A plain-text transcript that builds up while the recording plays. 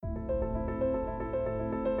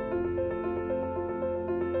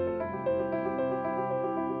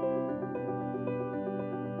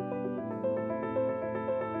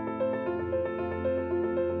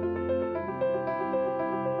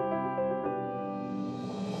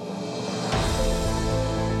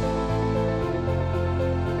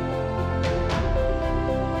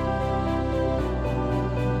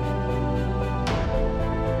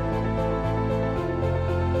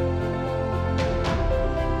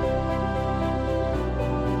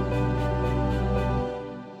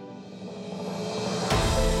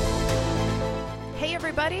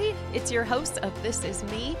everybody. It's your hosts of This Is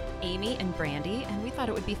Me, Amy and Brandy, and we thought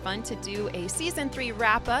it would be fun to do a season 3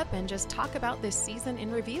 wrap up and just talk about this season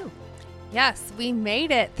in review. Yes, we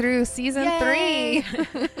made it through season Yay!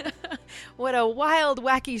 3. What a wild,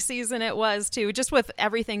 wacky season it was, too, just with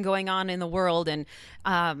everything going on in the world. And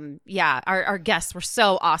our guests were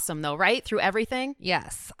so awesome, though, right? Through everything.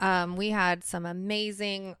 Yes, we had some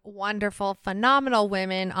amazing, wonderful, phenomenal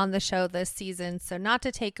women on the show this season. So not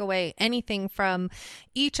to take away anything from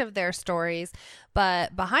each of their stories,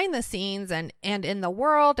 but behind the scenes and in the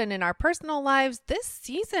world and in our personal lives, this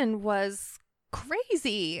season was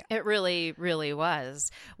crazy. It really, really was.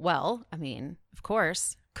 Well, I mean, of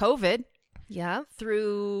course, COVID. Yeah.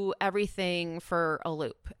 Threw everything for a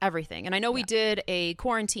loop, everything. And I know we did a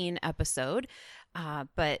quarantine episode,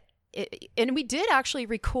 but we did actually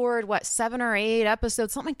record 7 or 8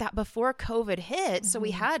 episodes, something like that, before COVID hit. Mm-hmm. So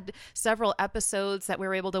we had several episodes that we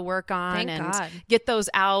were able to work on get those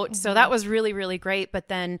out. Mm-hmm. So that was really, really great. But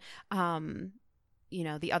then,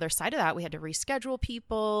 the other side of that, we had to reschedule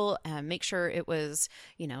people and make sure it was,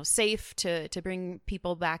 safe to bring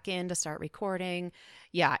people back in to start recording.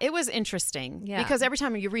 Yeah, it was interesting because every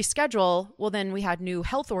time you reschedule, well, then we had new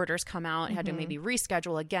health orders come out, had to maybe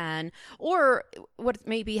reschedule again, or what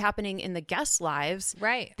may be happening in the guests' lives.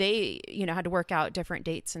 Right. They, had to work out different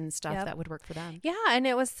dates and stuff that would work for them. Yeah. And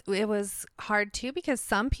it was hard too, because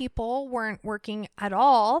some people weren't working at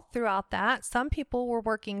all throughout that. Some people were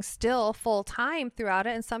working still full time throughout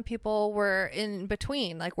it. And some people were in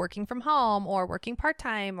between, like working from home or working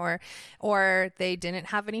part-time, or they didn't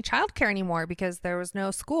have any childcare anymore because there was no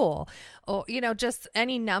school, or just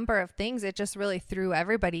any number of things. It just really threw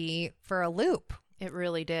everybody for a loop. It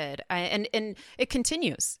really did. And it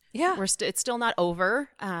continues. Yeah. It's still not over.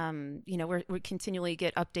 We continually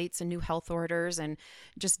get updates and new health orders and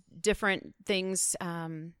just different things,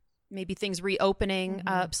 maybe things reopening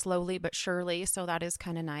up slowly but surely. So that is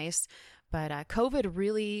kind of nice. But COVID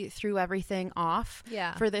really threw everything off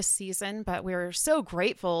for this season. But we're so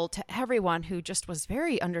grateful to everyone who just was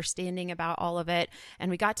very understanding about all of it. And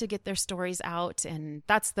we got to get their stories out. And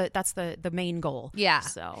that's the main goal. Yeah.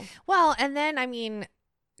 So, well, and then,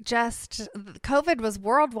 just COVID was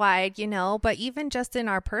worldwide, but even just in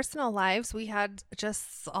our personal lives, we had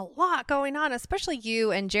just a lot going on, especially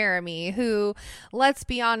you and Jeremy, who, let's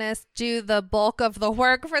be honest, do the bulk of the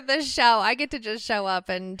work for this show. I get to just show up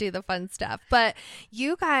and do the fun stuff. But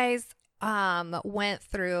you guys went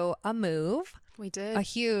through a move. We did. A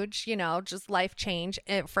huge, just life change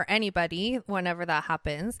for anybody whenever that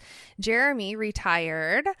happens. Jeremy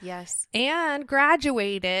retired. Yes. And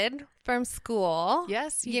graduated from school.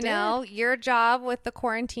 Yes, you did. Your job with the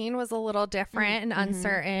quarantine was a little different and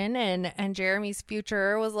uncertain, and Jeremy's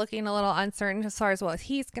future was looking a little uncertain as far as what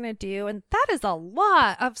he's going to do. And that is a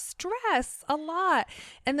lot of stress, a lot.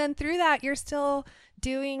 And then through that, you're still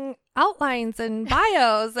doing outlines and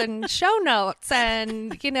bios and show notes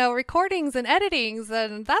and, recordings and editings.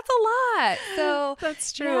 And that's a lot. So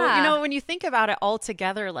that's true. Yeah. When you think about it all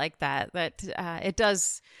together like that it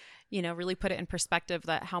does, really put it in perspective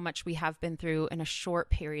that how much we have been through in a short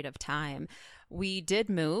period of time. We did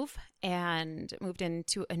moved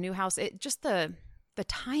into a new house. It just the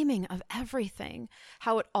timing of everything,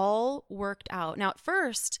 how it all worked out. Now, at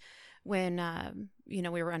first, when,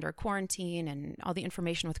 we were under quarantine and all the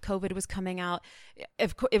information with COVID was coming out,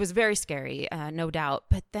 it was very scary, no doubt.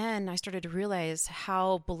 But then I started to realize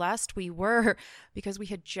how blessed we were because we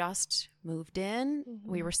had just moved in.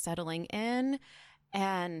 We were settling in.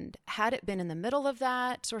 And had it been in the middle of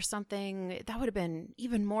that or something, that would have been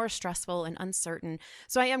even more stressful and uncertain.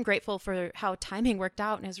 So I am grateful for how timing worked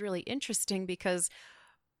out. And it's really interesting because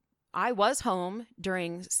I was home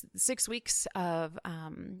during 6 weeks of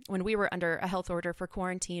when we were under a health order for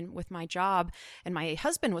quarantine with my job, and my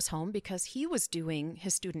husband was home because he was doing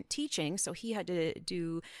his student teaching. So he had to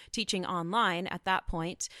do teaching online at that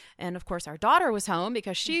point. And of course, our daughter was home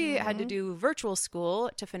because she had to do virtual school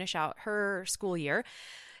to finish out her school year.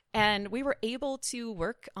 And we were able to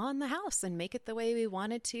work on the house and make it the way we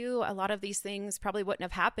wanted to. A lot of these things probably wouldn't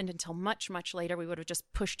have happened until much, much later. We would have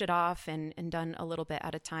just pushed it off and done a little bit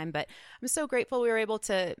at a time. But I'm so grateful we were able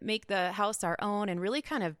to make the house our own and really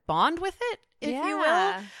kind of bond with it, if you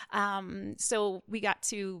will. So we got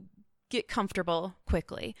to get comfortable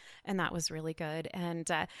quickly, and that was really good.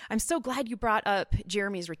 And I'm so glad you brought up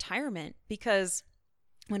Jeremy's retirement, because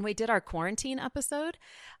when we did our quarantine episode,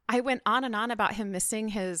 I went on and on about him missing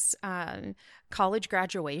his college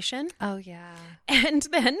graduation. Oh, yeah. And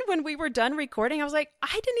then when we were done recording, I was like,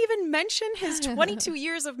 I didn't even mention his 22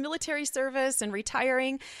 years of military service and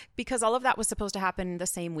retiring, because all of that was supposed to happen the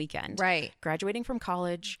same weekend. Right. Graduating from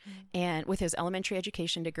college and with his elementary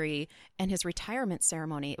education degree and his retirement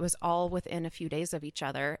ceremony. It was all within a few days of each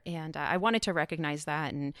other. And I wanted to recognize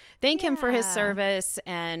that and thank him for his service.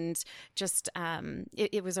 And just,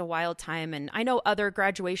 it was a wild time. And I know other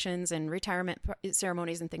graduations and retirement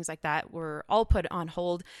ceremonies and things like that were all put on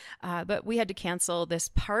hold, but we had to cancel this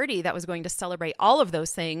party that was going to celebrate all of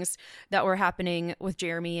those things that were happening with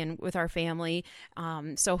Jeremy and with our family.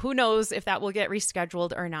 So who knows if that will get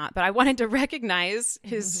rescheduled or not, but I wanted to recognize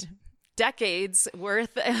his decades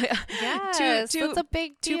worth. Yes, that's a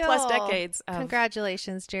big deal. 2+ decades.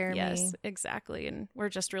 Congratulations, Jeremy. Yes, exactly. And we're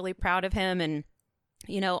just really proud of him. And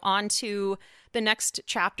on to the next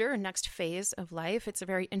chapter and next phase of life. It's a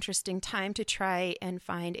very interesting time to try and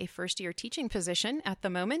find a first-year teaching position at the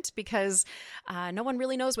moment, because no one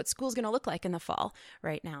really knows what school's going to look like in the fall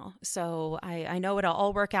right now. So I know it'll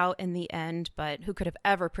all work out in the end, but who could have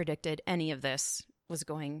ever predicted any of this was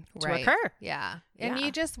going to occur? Yeah. And you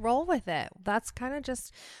just roll with it. That's kind of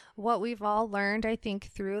just what we've all learned, I think,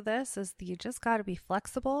 through this, is you just got to be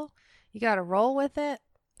flexible. You got to roll with it.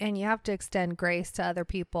 And you have to extend grace to other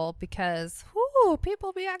people, because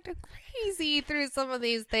people be acting crazy through some of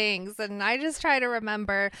these things. And I just try to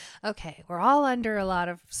remember, okay, we're all under a lot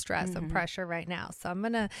of stress and pressure right now. So I'm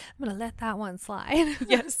gonna let that one slide.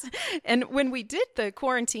 Yes. And when we did the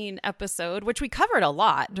quarantine episode, which we covered a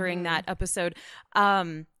lot during that episode,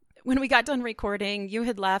 when we got done recording, you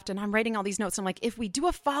had left and I'm writing all these notes. I'm like, if we do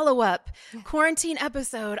a follow-up quarantine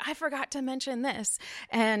episode, I forgot to mention this.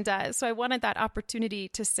 And so I wanted that opportunity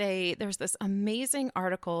to say there's this amazing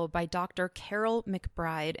article by Dr. Carol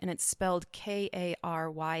McBride, and it's spelled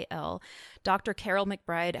K-A-R-Y-L. Dr. Carol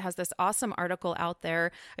McBride has this awesome article out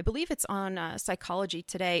there. I believe it's on Psychology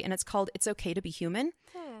Today, and it's called It's Okay to Be Human.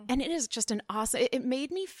 And it is just an awesome, it made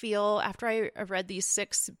me feel, after I read these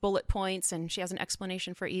 6 bullet points and she has an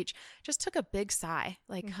explanation for each, just took a big sigh,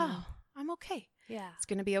 like, oh, I'm okay. Yeah. It's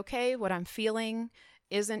going to be okay. What I'm feeling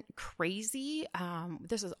isn't crazy.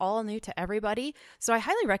 This is all new to everybody. So I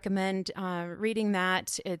highly recommend reading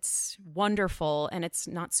that. It's wonderful, and it's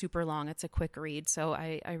not super long. It's a quick read. So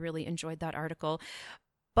I really enjoyed that article.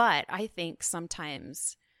 But I think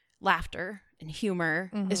sometimes laughter and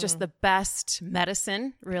humor is just the best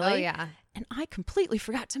medicine, really. Oh, yeah. And I completely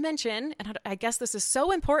forgot to mention, and I guess this is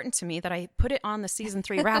so important to me that I put it on the season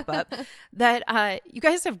 3 wrap up, that you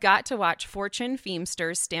guys have got to watch Fortune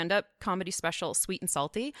Feimster's stand-up comedy special, Sweet and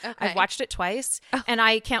Salty. Okay. I've watched it twice, and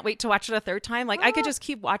I can't wait to watch it a third time. Like, I could just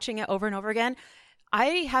keep watching it over and over again. I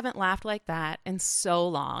haven't laughed like that in so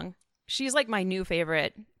long. She's like my new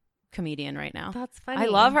favorite comedian right now. That's funny. I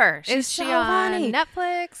love her. She's Is she so on funny.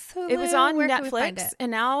 Netflix? Hulu? It was on Where can we find Netflix, it?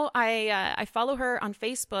 and now I follow her on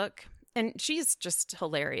Facebook, and she's just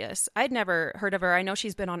hilarious. I'd never heard of her. I know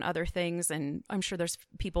she's been on other things, and I'm sure there's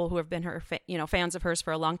people who have been her fans of hers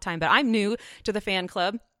for a long time, but I'm new to the fan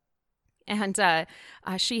club. And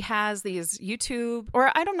she has these YouTube,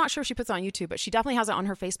 or I'm not sure if she puts it on YouTube, but she definitely has it on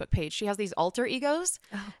her Facebook page. She has these alter egos,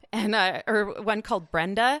 and or one called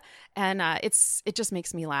Brenda, and it just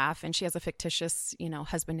makes me laugh. And she has a fictitious,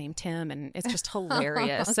 husband named Tim, and it's just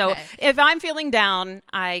hilarious. Okay. So if I'm feeling down,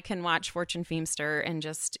 I can watch Fortune Feimster, and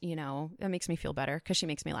just it makes me feel better because she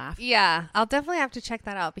makes me laugh. Yeah, I'll definitely have to check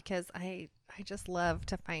that out, because I just love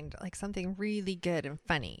to find like something really good and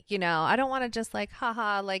funny. I don't want to just like,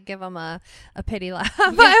 haha, like give them a pity laugh. I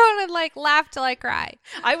want to like laugh till I cry.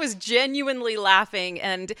 I was genuinely laughing,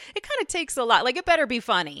 and it kind of takes a lot. Like, it better be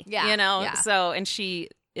funny, Yeah. So, and she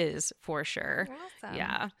is for sure. Awesome.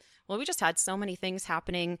 Yeah. Well, we just had so many things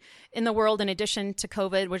happening in the world in addition to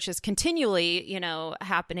COVID, which is continually,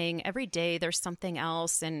 happening every day. There's something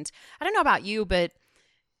else. And I don't know about you, but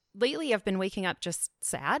lately I've been waking up just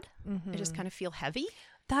sad. I just kind of feel heavy.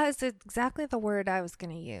 That is exactly the word I was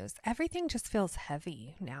going to use. Everything just feels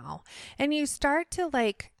heavy now. And you start to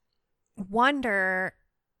like wonder,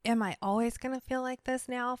 am I always going to feel like this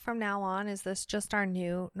now from now on? Is this just our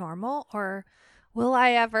new normal? Or will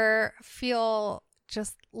I ever feel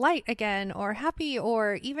just light again, or happy,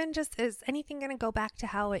 or even just, is anything going to go back to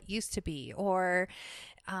how it used to be? Or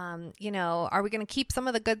are we going to keep some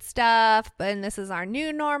of the good stuff, and this is our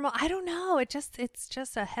new normal? I don't know. It's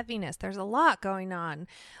just a heaviness. There's a lot going on.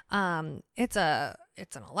 It's an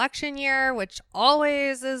election year, which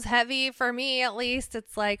always is heavy for me, at least.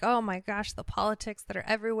 It's like, oh my gosh, the politics that are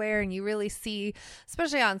everywhere. And you really see,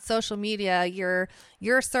 especially on social media, your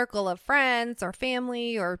circle of friends or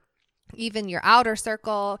family or even your outer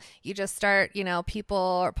circle, you just start, people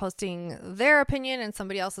are posting their opinion and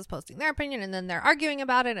somebody else is posting their opinion, and then they're arguing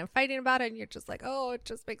about it and fighting about it. And you're just like, oh, it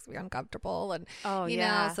just makes me uncomfortable. And,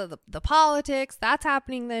 so the politics that's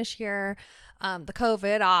happening this year, the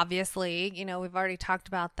COVID, obviously, we've already talked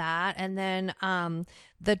about that. And then,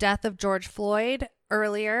 the death of George Floyd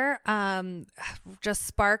earlier, just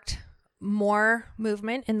sparked more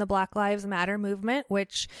movement in the Black Lives Matter movement,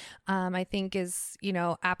 which I think is,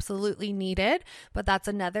 absolutely needed. But that's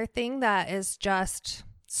another thing that is just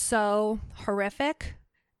so horrific.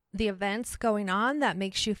 The events going on that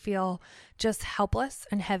makes you feel just helpless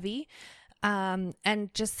and heavy.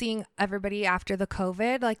 And just seeing everybody after the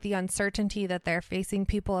COVID, like the uncertainty that they're facing,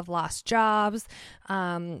 people have lost jobs,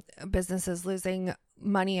 businesses losing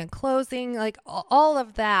money and closing, like all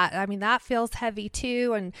of that. I mean, that feels heavy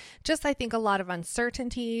too. And just, I think a lot of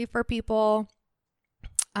uncertainty for people.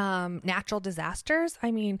 Natural disasters. I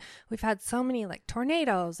mean, we've had so many like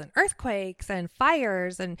tornadoes and earthquakes and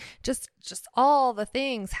fires and just all the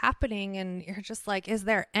things happening. And you're just like, is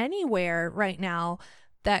there anywhere right now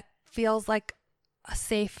that feels like a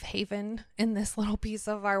safe haven in this little piece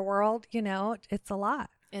of our world? It's a lot.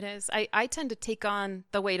 It is. I tend to take on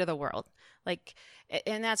the weight of the world,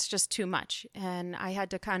 and that's just too much. And I had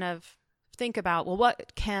to kind of think about, well,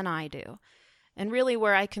 what can I do? And really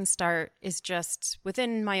where I can start is just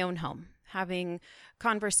within my own home, having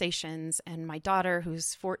conversations. And my daughter,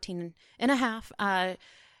 who's 14 and a half,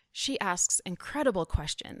 she asks incredible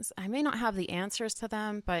questions. I may not have the answers to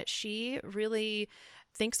them, but she really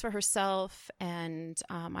thinks for herself. And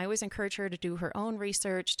I always encourage her to do her own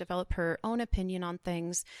research, develop her own opinion on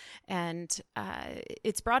things. And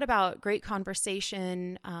it's brought about great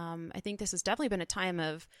conversation. I think this has definitely been a time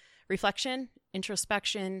of reflection,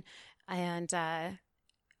 introspection, and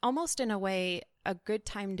almost in a way, a good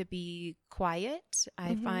time to be quiet.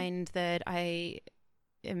 I find that I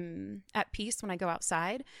am at peace when I go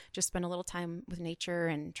outside, just spend a little time with nature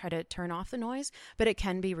and try to turn off the noise. But it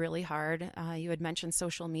can be really hard. You had mentioned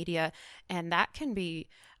social media, and that can be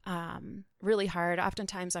really hard.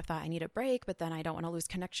 Oftentimes I've thought I need a break, but then I don't want to lose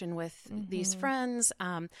connection with these friends.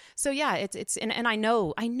 So yeah, it's and I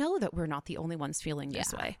know that we're not the only ones feeling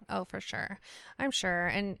this way. Oh, for sure. I'm sure.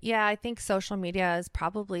 And yeah, I think social media is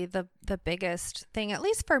probably the biggest thing, at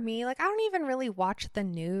least for me. Like, I don't even really watch the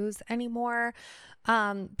news anymore.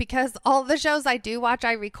 Because all the shows I do watch,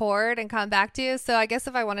 I record and come back to. So I guess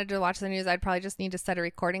if I wanted to watch the news, I'd probably just need to set a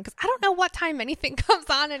recording, because I don't know what time anything comes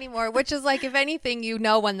on anymore, which is like, if anything,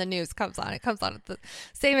 when the news comes on, it comes on at the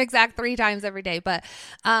same exact 3 times every day. But,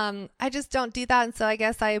 I just don't do that. And so I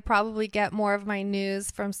guess I probably get more of my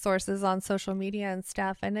news from sources on social media and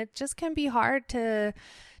stuff. And it just can be hard to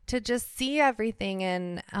just see everything.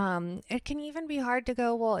 And it can even be hard to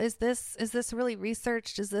go, well, is this really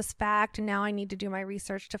researched? Is this fact? And now I need to do my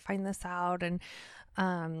research to find this out. And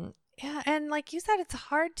yeah, and like you said, it's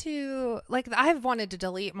hard to, like, I've wanted to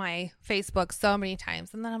delete my Facebook so many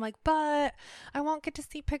times, and then I'm like, but I won't get to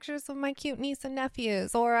see pictures of my cute niece and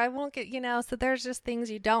nephews, or I won't get, so there's just things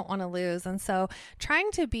you don't want to lose. And so trying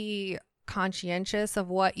to be conscientious of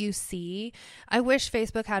what you see. I wish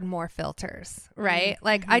Facebook had more filters, right?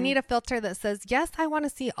 Like, I need a filter that says, yes, I want to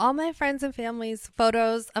see all my friends and family's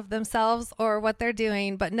photos of themselves or what they're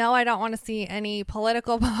doing, but no, I don't want to see any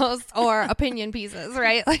political posts or opinion pieces,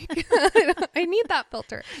 right? Like, I need that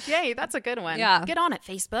filter. Yay, that's a good one. Yeah. Get on it,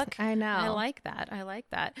 Facebook. I know. I like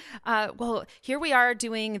that. Well, here we are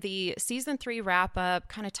doing the season 3 wrap up,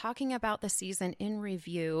 kind of talking about the season in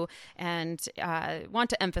review, and want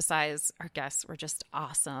to emphasize our guests were just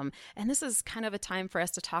awesome. And this is kind of a time for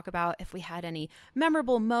us to talk about if we had any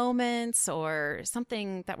memorable moments or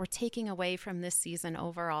something that we're taking away from this season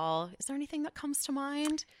overall. Is there anything that comes to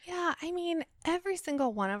mind? Yeah, I mean, every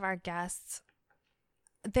single one of our guests,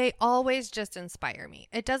 they always just inspire me.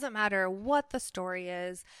 It doesn't matter what the story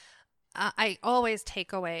is. I always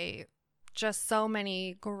take away just so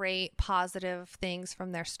many great positive things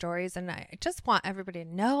from their stories, and I just want everybody to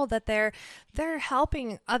know that they're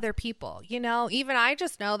helping other people. Even I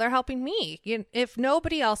just know they're helping me. If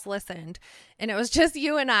nobody else listened and it was just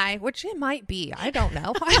you and I, which it might be, I don't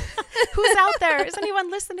know. Who's out there? Is anyone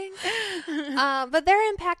listening? But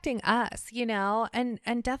they're impacting us,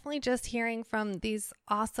 and definitely just hearing from these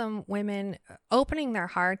awesome women opening their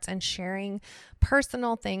hearts and sharing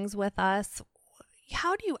personal things with us.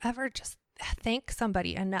 How do you ever just thank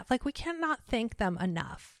somebody enough? Like, we cannot thank them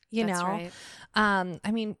enough, That's right.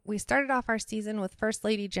 I mean, we started off our season with First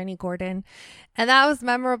Lady Jenny Gordon, and that was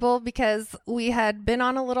memorable because we had been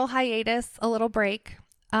on a little hiatus, a little break.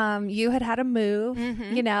 You had a move,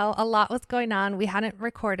 you know, a lot was going on. We hadn't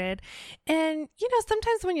recorded. And, you know,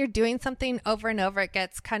 sometimes when you're doing something over and over, it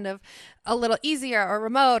gets kind of a little easier or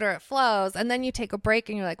remote or it flows. And then you take a break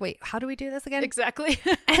and you're like, wait, how do we do this again? Exactly.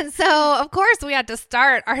 And so, of course, we had to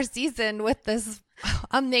start our season with this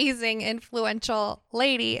amazing, influential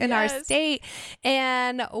lady in our state.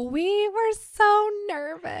 And we were so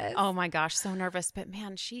nervous. Oh my gosh, so nervous. But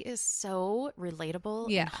man, she is so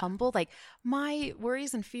relatable and humble. Like my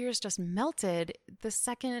worries and fears just melted the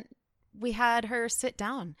second we had her sit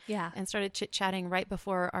down and started chit-chatting right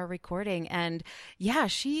before our recording. And yeah,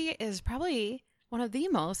 she is probably one of the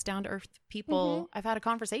most down-to-earth people I've had a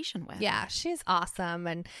conversation with. Yeah, she's awesome.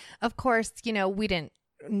 And of course, you know, we didn't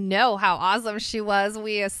know how awesome she was.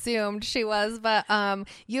 We assumed she was, but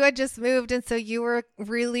you had just moved, and so you were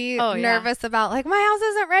really nervous about like, my house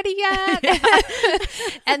isn't ready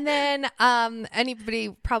yet. And then anybody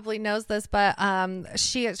probably knows this, but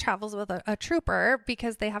she travels with a trooper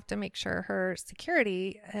because they have to make sure her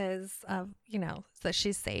security is you know, that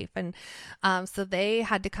she's safe. And so they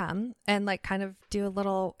had to come and like kind of do a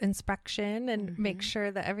little inspection and make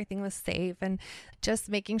sure that everything was safe, and just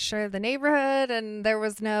making sure the neighborhood and there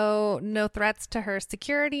was no threats to her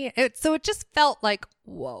security. So it just felt like,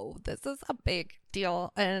 whoa, this is a big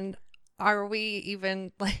deal. And are we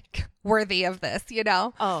even like worthy of this, you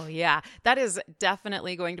know? Oh, yeah. That is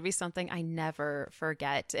definitely going to be something I never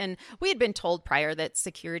forget. And we had been told prior that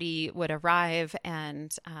security would arrive.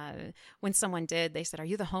 And when someone did, they said, "Are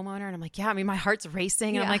you the homeowner?" And I'm like, yeah, I mean, my heart's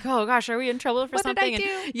racing. And I'm like, oh gosh, are we in trouble for something? What did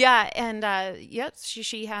I do? Yeah. And yes,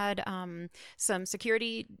 she had some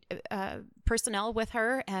security personnel with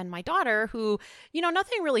her, and my daughter, who, you know,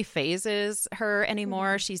 nothing really phases her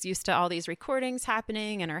anymore. She's used to all these recordings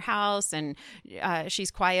happening in her house, and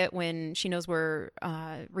she's quiet when she knows we're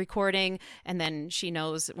recording, and then she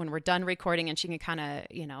knows when we're done recording, and she can kind of,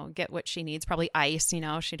 you know, get what she needs, probably ice. You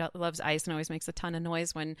know, she loves ice and always makes a ton of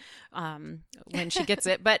noise when she gets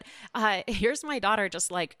it. But here's my daughter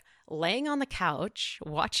just like laying on the couch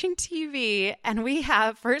watching TV, and we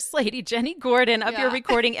have First Lady Jenny Gordon up here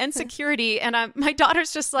recording and security, and my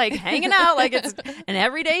daughter's just like hanging out like it's an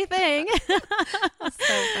everyday thing. That's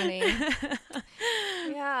so funny.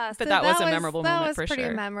 Yeah, but so that was a memorable moment for sure. That was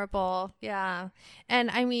pretty memorable. Yeah, and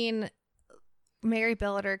I mean, Mary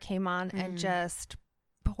Billiter came on and just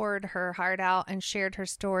poured her heart out and shared her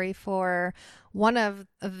story for one of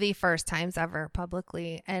the first times ever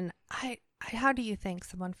publicly, and how do you thank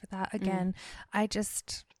someone for that? Again,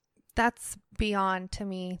 that's beyond to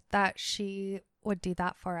me that she would do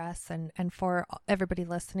that for us and for everybody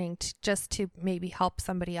listening, to maybe help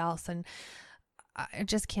somebody else. And I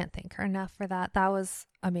just can't thank her enough for that. That was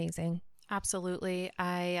amazing. Absolutely.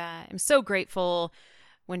 I am so grateful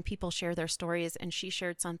when people share their stories, and she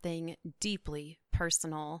shared something deeply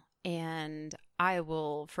personal, and I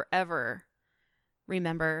will forever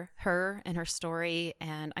remember her and her story.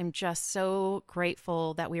 And I'm just so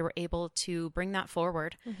grateful that we were able to bring that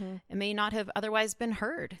forward. It may not have otherwise been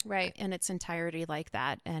heard in its entirety like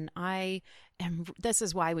that. And this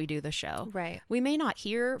is why we do the show. Right. We may not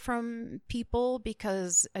hear from people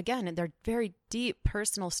because, again, they're very deep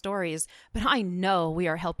personal stories, but I know we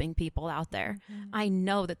are helping people out there. I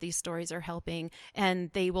know that these stories are helping,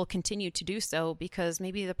 and they will continue to do so, because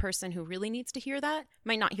maybe the person who really needs to hear that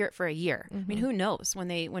might not hear it for a year. I mean, who knows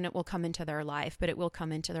when it will come into their life, but it will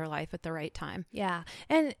come into their life at the right time. Yeah.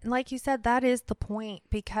 And like you said, that is the point,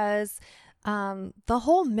 because the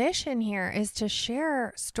whole mission here is to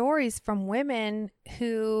share stories from women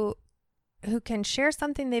who can share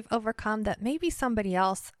something they've overcome that maybe somebody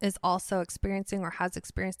else is also experiencing or has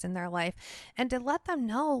experienced in their life, and to let them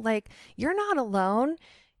know, like, you're not alone.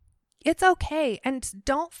 It's okay. And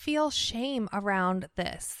don't feel shame around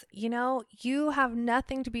this. You know, you have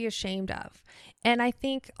nothing to be ashamed of. And I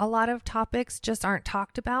think a lot of topics just aren't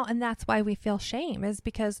talked about. And that's why we feel shame, is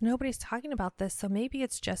because nobody's talking about this. So maybe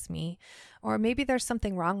it's just me, or maybe there's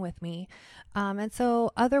something wrong with me. And so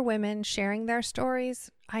other women sharing their stories,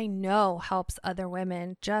 I know, helps other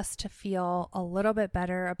women just to feel a little bit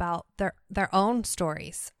better about their own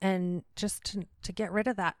stories, and just to get rid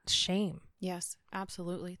of that shame. Yes,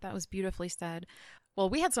 absolutely. That was beautifully said. Well,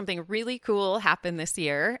 we had something really cool happen this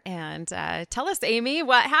year. And tell us, Amy,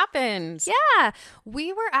 what happened? Yeah,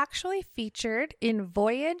 we were actually featured in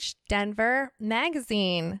Voyage Denver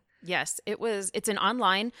magazine. Yes, it's an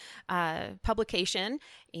online publication.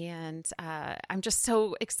 And I'm just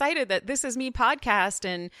so excited that This Is Me podcast,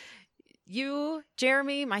 and you,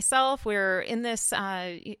 Jeremy, myself, we're in this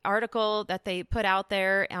article that they put out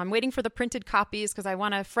there. I'm waiting for the printed copies because I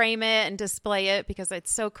want to frame it and display it because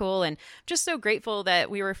it's so cool. And I'm just so grateful that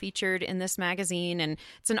we were featured in this magazine. And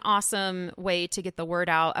it's an awesome way to get the word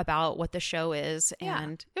out about what the show is. Yeah.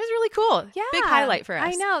 And it was really cool. Yeah. Big highlight for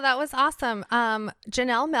us. I know. That was awesome.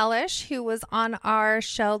 Janelle Mellish, who was on our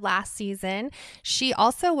show last season, she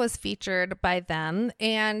also was featured by them.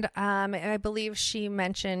 And I believe she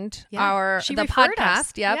mentioned She the referred podcast.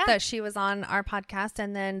 us. Yep, Yeah. that she was on our podcast.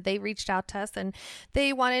 And then they reached out to us and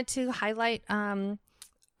they wanted to highlight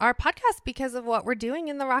our podcast because of what we're doing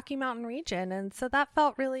in the Rocky Mountain region. And so that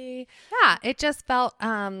felt really, it just felt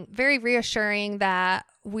very reassuring that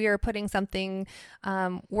we're putting something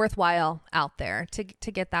worthwhile out there to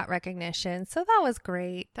get that recognition. So that was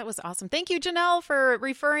great. That was awesome. Thank you, Janelle, for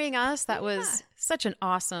referring us. That was such an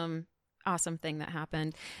awesome thing that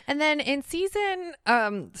happened. And then in season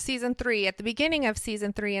 3, at the beginning of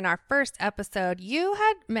season 3, in our first episode, you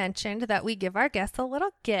had mentioned that we give our guests a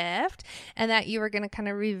little gift and that you were going to kind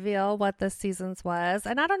of reveal what this season's was.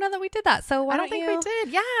 And I don't know that we did that. So I don't think we did.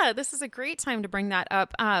 Yeah, this is a great time to bring that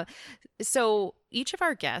up. So each of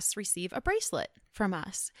our guests receive a bracelet from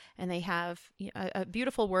us, and they have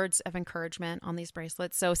beautiful words of encouragement on these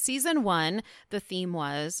bracelets. So season 1, the theme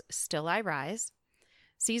was Still I Rise.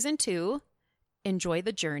 Season 2, Enjoy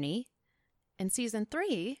the Journey. And season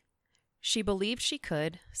 3, She Believed She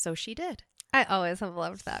Could, So She Did. I always have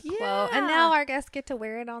loved that quote. Yeah. And now our guests get to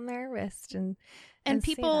wear it on their wrist and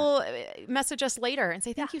people message us later and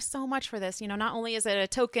say, thank you so much for this. Not only is it a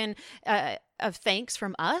token of thanks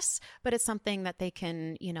from us, but it's something that they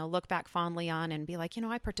can, look back fondly on and be like,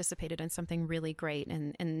 I participated in something really great.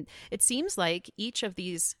 And it seems like each of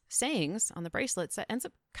these sayings on the bracelets that ends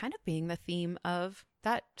up kind of being the theme of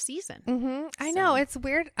that season. Mm-hmm. I know. It's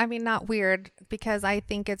weird. I mean, not weird, because I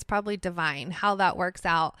think it's probably divine how that works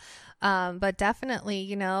out. But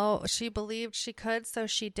definitely, she believed she could, so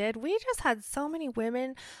she did. We just had so many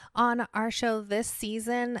women on our show this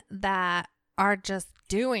season that are just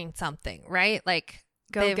doing something, right? Like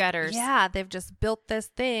go-getters. Yeah, they've just built this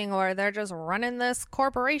thing, or they're just running this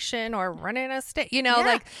corporation or running a state,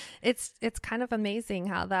 like it's kind of amazing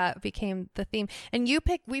how that became the theme. And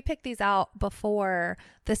we picked these out before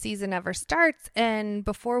the season ever starts and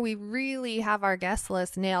before we really have our guest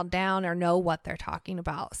list nailed down or know what they're talking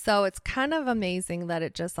about. So it's kind of amazing that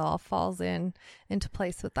it just all falls into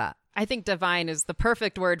place with that. I think divine is the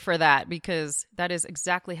perfect word for that, because that is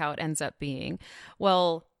exactly how it ends up being.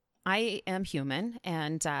 Well, I am human,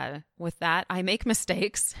 and with that, I make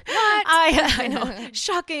mistakes. What? I know,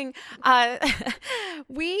 shocking.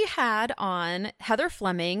 We had on Heather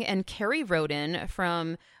Fleming and Carrie Roden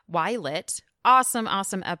from YLit. Awesome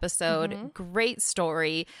episode. Mm-hmm. Great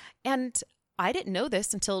story. And I didn't know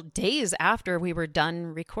this until days after we were done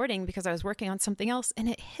recording, because I was working on something else, and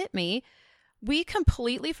it hit me. We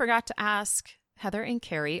completely forgot to ask Heather and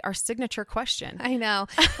Carrie our signature question. I know.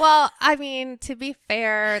 Well, I mean, to be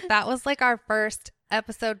fair, that was like our first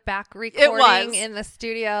episode back recording in the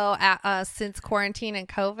studio since quarantine and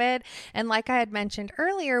COVID. And like I had mentioned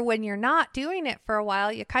earlier, when you're not doing it for a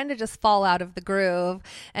while, you kind of just fall out of the groove.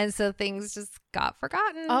 And so things just got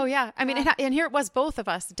forgotten. Oh, yeah. I mean, and here it was, both of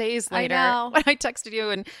us days later when I texted you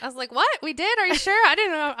and I was like, what? We did? Are you sure? I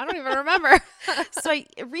didn't know. I don't even remember. So I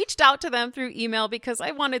reached out to them through email because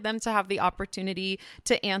I wanted them to have the opportunity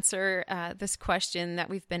to answer this question that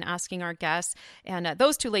we've been asking our guests. And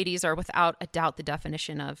those two ladies are without a doubt the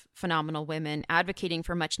definition of phenomenal women, advocating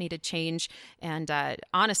for much needed change. And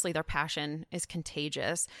honestly, their passion is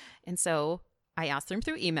contagious. And so I asked them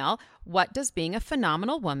through email, what does being a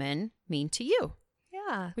phenomenal woman mean to you?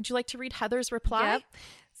 Yeah. Would you like to read Heather's reply? Yep.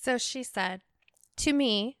 So she said, to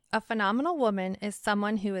me, a phenomenal woman is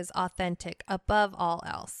someone who is authentic above all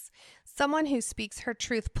else. Someone who speaks her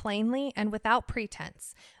truth plainly and without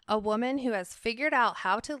pretense. A woman who has figured out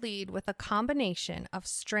how to lead with a combination of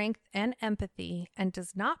strength and empathy and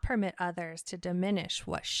does not permit others to diminish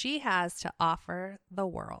what she has to offer the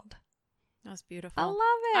world. That's beautiful. I love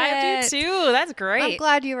it. I do too. That's great. I'm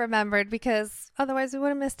glad you remembered, because otherwise we would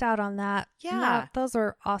have missed out on that. Yeah. Those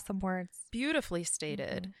are awesome words. Beautifully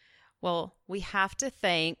stated. Mm-hmm. Well, we have to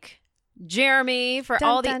thank Jeremy for Dun,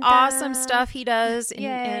 all the dun, awesome dun. stuff he does. Yay.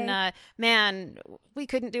 And man, we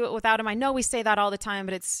couldn't do it without him. I know we say that all the time,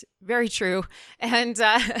 but it's very true. And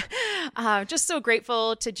just so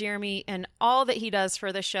grateful to Jeremy and all that he does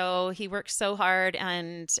for the show. He works so hard,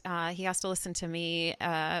 and he has to listen to me,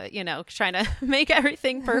 trying to make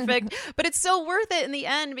everything perfect. But it's so worth it in the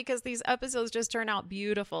end because these episodes just turn out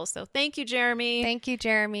beautiful. So thank you, Jeremy. Thank you,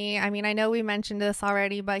 Jeremy. I mean, I know we mentioned this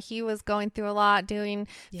already, but he was going through a lot,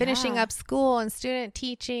 finishing up school and student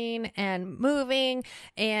teaching and moving.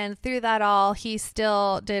 And through that all, he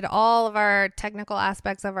still did all of our technical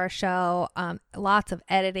aspects of our show, lots of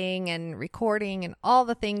editing and recording and all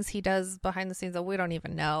the things he does behind the scenes that we don't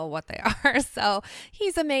even know what they are. So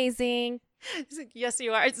he's amazing. Yes,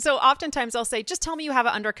 you are. So oftentimes I'll say, just tell me you have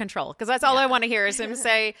it under control, because that's all I want to hear is him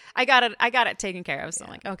say, I got it taken care of. So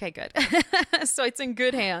I'm like, okay, good. So it's in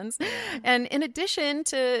good hands. And in addition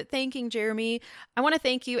to thanking Jeremy, I want to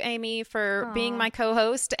thank you, Amy, for being my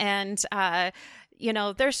co-host. And,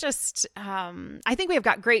 there's just, I think we have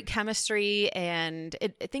got great chemistry, and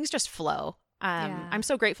things just flow. I'm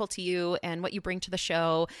so grateful to you and what you bring to the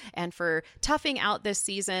show, and for toughing out this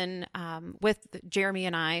season with Jeremy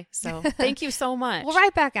and I. So thank you so much. Well,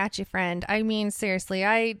 right back at you, friend. I mean, seriously,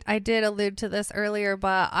 I did allude to this earlier,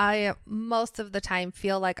 but I most of the time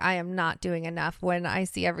feel like I am not doing enough when I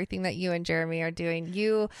see everything that you and Jeremy are doing.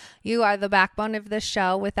 You are the backbone of this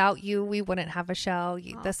show. Without you, we wouldn't have a show.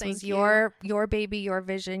 This was your baby, your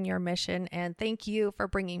vision, your mission. And thank you for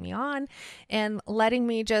bringing me on and letting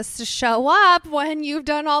me just show up when you've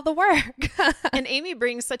done all the work. And Amy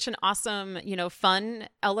brings such an awesome, fun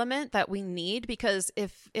element that we need, because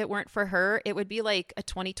if it weren't for her, it would be like a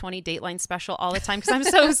 2020 Dateline special all the time, because I'm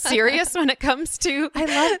so serious when it comes to I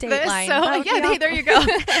love Dateline. So there you go.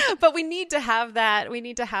 But we need to have that. We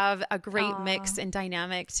need to have a great mix and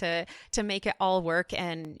dynamic to make it all work.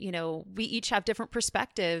 And, we each have different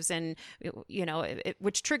perspectives, and,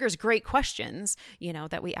 which triggers great questions,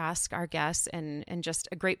 that we ask our guests, and just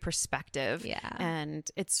a great perspective. Yeah. And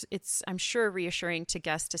it's I'm sure reassuring to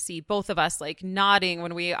guests to see both of us like nodding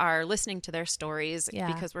when we are listening to their stories,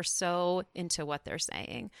 because we're so into what they're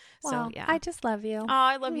saying. Well, so I just love you. Oh,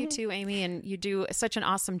 I love you too, Amy. And you do such an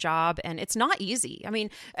awesome job, and it's not easy. I mean,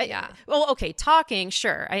 talking,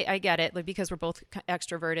 sure. I get it, like, because we're both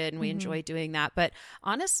extroverted and we enjoy doing that. But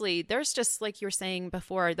honestly, there's just, like you were saying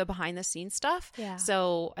before, the behind the scenes stuff. Yeah.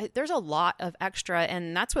 So there's a lot of extra,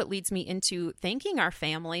 and that's what leads me into thanking our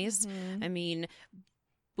families. I mean,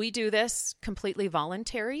 we do this completely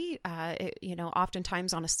voluntary,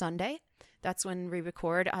 oftentimes on a Sunday. That's when we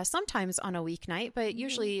record, sometimes on a weeknight, but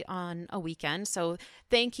usually on a weekend. So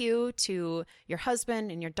thank you to your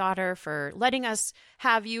husband and your daughter for letting us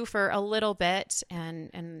have you for a little bit.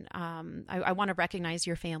 And I want to recognize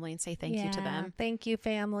your family and say thank you to them. Thank you,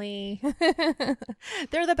 family.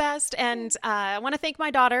 They're the best. And I want to thank my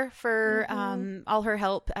daughter for all her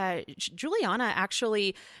help. Juliana,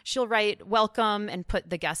 actually, she'll write welcome and put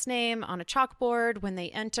the guest name on a chalkboard when they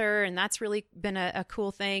enter. And that's really been a cool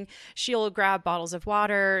thing. She'll grab bottles of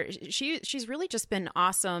water. She's really just been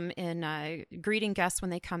awesome in greeting guests when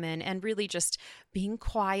they come in, and really just being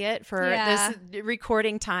quiet for this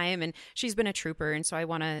recording time. And she's been a trooper. And so I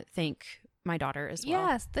want to thank my daughter as well.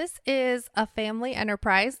 Yes, this is a family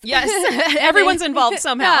enterprise. Yes, everyone's involved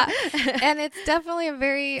somehow. And it's definitely a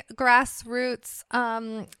very grassroots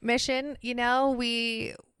mission.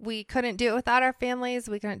 We couldn't do it without our families.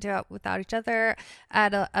 We couldn't do it without each other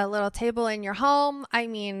at a little table in your home. I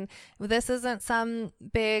mean, this isn't some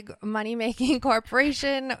big money-making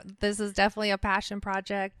corporation. This is definitely a passion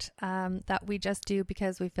project that we just do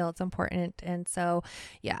because we feel it's important. And so,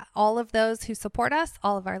 all of those who support us,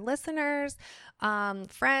 all of our listeners,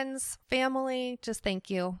 friends, family, just thank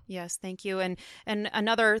you. Yes, thank you. And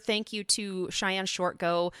another thank you to Cheyenne Short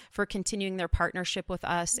Go for continuing their partnership with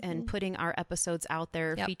us and putting our episodes out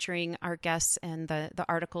there, featuring our guests and the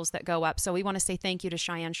articles that go up. So we want to say thank you to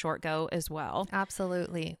Cheyenne Short Go as well.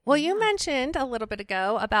 Absolutely. Well, you mentioned a little bit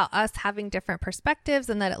ago about us having different perspectives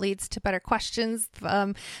and that it leads to better questions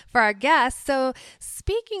for our guests. So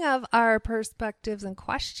speaking of our perspectives and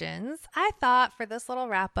questions, I thought for this little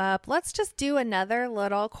wrap up, let's just do another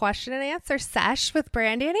little question and answer sesh with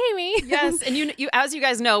Brandy and Amy. Yes. And you as you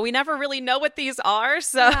guys know, we never really know what these are.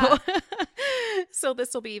 So so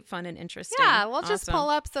this will be fun and interesting. Yeah. We'll just pull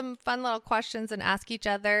up some fun little questions and ask each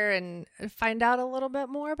other and find out a little bit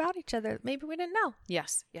more about each other. Maybe we didn't know.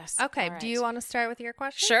 Yes. Yes. Okay. Right. Do you want to start with your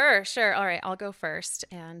question? Sure. All right. I'll go first.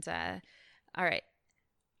 And all right.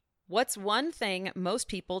 What's one thing most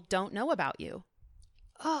people don't know about you?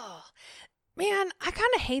 Oh, man, I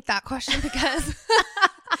kind of hate that question because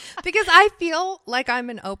Because I feel like I'm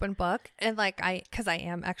an open book and because I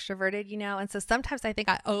am extroverted, and so sometimes I think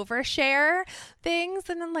I overshare things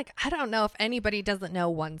and I'm like, I don't know if anybody doesn't know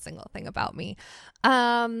one single thing about me.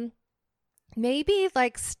 Maybe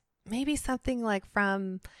maybe something like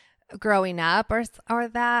from growing up or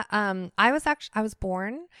that. I was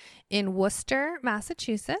born in Worcester,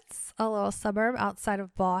 Massachusetts, a little suburb outside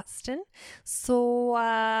of Boston. So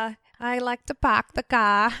I like to park the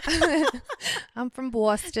car. I'm from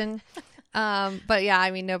Boston. But yeah,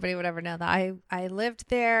 I mean, nobody would ever know that. I lived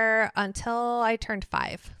there until I turned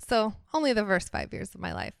 5. So only the first 5 years of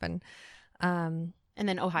my life. And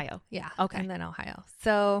then Ohio. Yeah. Okay. And then Ohio.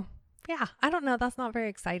 So yeah, I don't know. That's not very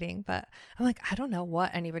exciting, but I'm like, I don't know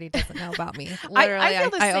what anybody doesn't know about me. Literally, I feel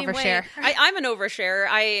the same overshare. way. I'm an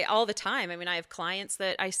oversharer. All the time. I mean, I have clients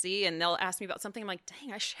that I see and they'll ask me about something. I'm like,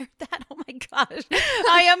 dang, I shared that. Oh my gosh.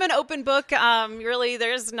 I am an open book. Really,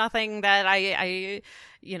 there's nothing that I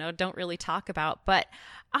don't really talk about. But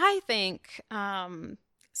I think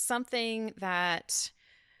something that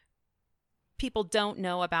people don't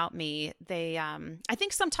know about me, I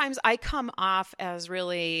think sometimes I come off as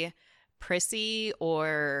really prissy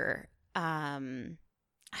or I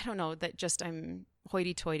don't know, that just I'm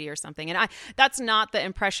hoity-toity or something. And that's not the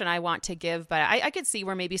impression I want to give, but I could see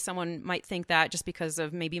where maybe someone might think that just because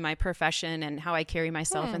of maybe my profession and how I carry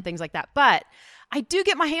myself and things like that. But I do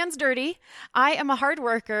get my hands dirty. I am a hard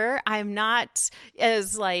worker. I'm not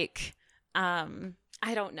as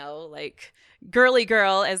I don't know, girly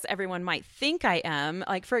girl as everyone might think I am.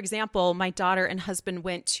 Like, for example, my daughter and husband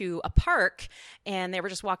went to a park and they were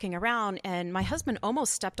just walking around and my husband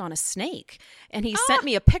almost stepped on a snake and he sent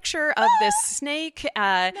me a picture of this snake.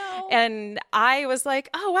 No. And I was like,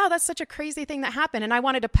 oh, wow, that's such a crazy thing that happened. And I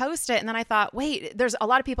wanted to post it. And then I thought, wait, there's a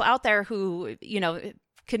lot of people out there who,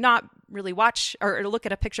 could not really watch or look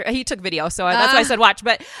at a picture. He took video, so that's why I said watch.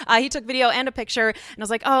 But he took video and a picture, and I was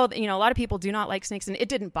like, oh, a lot of people do not like snakes, and it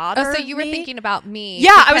didn't bother. Oh, so you were me. Thinking about me?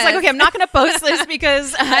 Yeah, I was like, okay, I'm not going to post this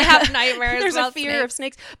because I have nightmares. There's about a fear of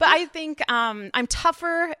snakes, but I think I'm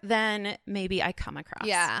tougher than maybe I come across.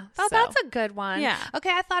 Yeah, that's a good one. Yeah.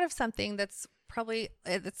 Okay, I thought of something that's probably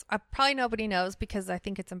nobody knows because I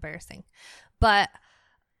think it's embarrassing, but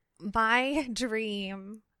my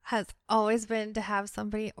dream has always been to have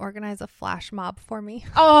somebody organize a flash mob for me.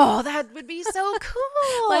 Oh, that would be so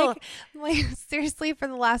cool. like seriously, for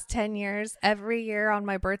the last 10 years, every year on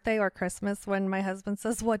my birthday or Christmas, when my husband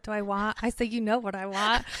says, what do I want? I say, you know what I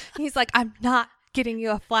want. He's like, I'm not getting you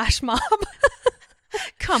a flash mob.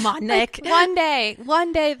 Come on, Nick. One day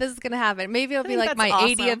this is going to happen. Maybe it'll be like my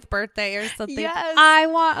awesome. 80th birthday or something. Yes. I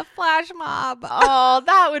want a flash mob. Oh,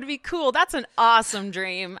 that would be cool. That's an awesome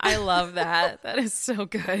dream. I love that. That is so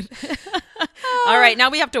good. All right. Now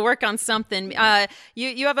we have to work on something.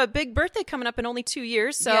 You have a big birthday coming up in only 2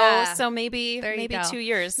 years. So maybe 2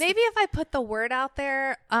 years. Maybe if I put the word out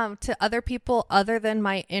there to other people other than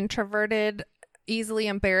my introverted, easily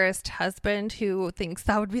embarrassed husband who thinks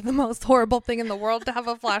that would be the most horrible thing in the world to have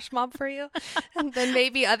a flash mob for you, and then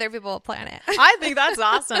maybe other people will plan it. I think that's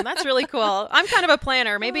awesome. That's really cool. I'm kind of a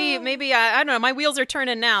planner. Maybe I don't know. My wheels are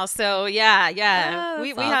turning now. So yeah.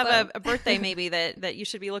 We awesome. have a birthday maybe that you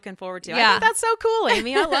should be looking forward to. Yeah. I think that's so cool,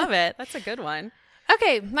 Amy. I love it. That's a good one.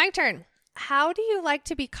 Okay, my turn. How do you like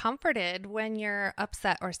to be comforted when you're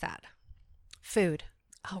upset or sad? Food.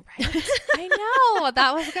 Oh, right. I know.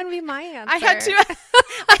 That was going to be my answer. I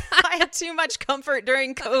had too much comfort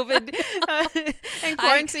during COVID and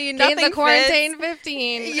quarantine. Gained Nothing the quarantine fits.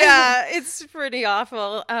 15. Yeah, it's pretty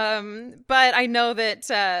awful. But I know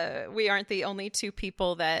that we aren't the only two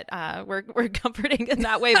people that we're comforting in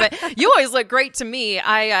that way. But you always look great to me. You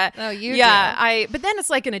do. But then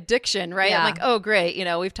it's like an addiction, right? Yeah. I'm like, oh, great.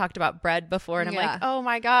 We've talked about bread before, and I'm like, oh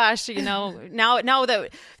my gosh. Now that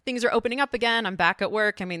things are opening up again, I'm back at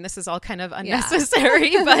work. I mean, this is all kind of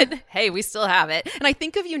unnecessary, but hey, we still have it. And I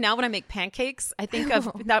think of you now when I make pancakes. I think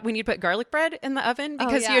of that we need to put garlic bread in the oven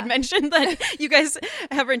because you had mentioned that you guys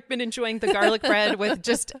haven't been enjoying the garlic bread with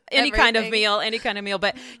just any kind of meal.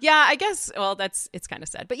 But yeah, I guess, well, it's kind of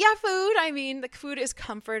sad. But yeah, food. I mean, the food is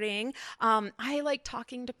comforting. I like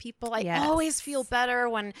talking to people. I always feel better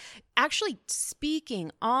when actually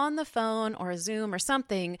speaking on the phone or Zoom or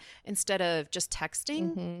something instead of just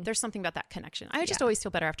texting. Mm-hmm. There's something about that connection. I just always feel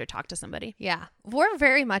better after talk to somebody. Yeah. We're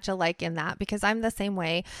very much alike in that because I'm the same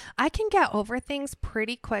way. I can get over things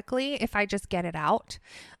pretty quickly if I just get it out.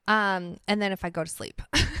 And then if I go to sleep.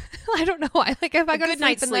 I don't know why. Like if I go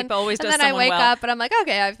to sleep always does and then I wake well. up and I'm like,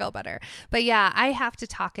 okay, I feel better. But yeah, I have to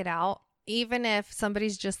talk it out. Even if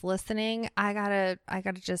somebody's just listening, I gotta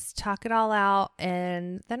just talk it all out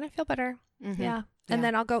and then I feel better. Mm-hmm. Yeah. and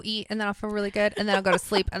then I'll go eat, and then I'll feel really good, and then I'll go to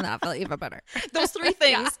sleep, and then I'll feel even better. Those 3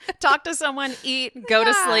 things: talk to someone, eat, go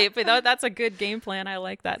to sleep. That's a good game plan. I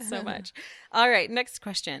like that so much. All right, next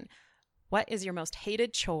question. What is your most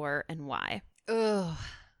hated chore and why? Ugh,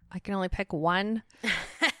 I can only pick one.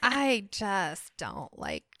 I just don't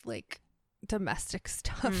like domestic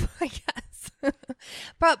stuff, I guess.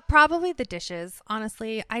 But probably the dishes.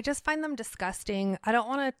 Honestly, I just find them disgusting. I don't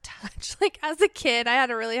want to touch. Like, as a kid, I had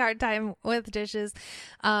a really hard time with dishes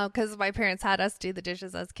because my parents had us do the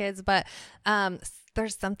dishes as kids. But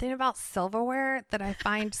there's something about silverware that I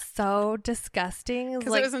find so disgusting.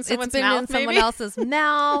 Like, it was in someone's been mouth, in someone else's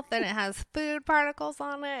mouth, and it has food particles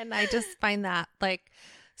on it, and I just find that like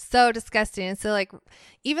so disgusting. And so, like,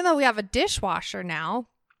 even though we have a dishwasher now,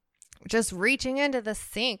 just reaching into the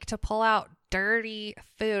sink to pull out dirty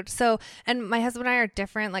food. So, and my husband and I are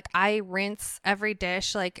different. Like, I rinse every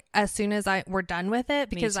dish like as soon as we're done with it,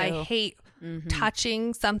 because I hate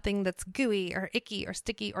touching something that's gooey or icky or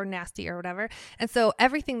sticky or nasty or whatever. And so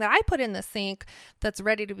everything that I put in the sink that's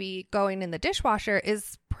ready to be going in the dishwasher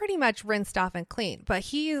is pretty much rinsed off and clean. But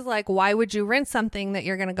he's like, why would you rinse something that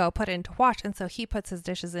you're going to go put into wash? And so he puts his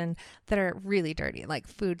dishes in that are really dirty, like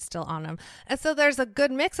food still on them. And so there's a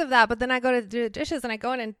good mix of that. But then I go to do the dishes and I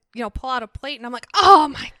go in and, pull out a plate and I'm like, oh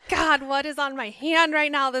my God, what is on my hand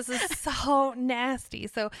right now? This is so nasty.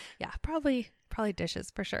 So yeah, probably dishes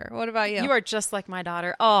for sure. What about you? You are just like my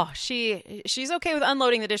daughter. Oh, she's okay with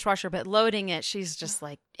unloading the dishwasher, but loading it, she's just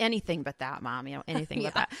like, anything but that, Mom. Anything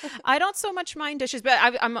but that. I don't so much mind dishes, but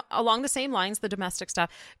I'm along the same lines, the domestic stuff.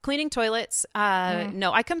 Cleaning toilets,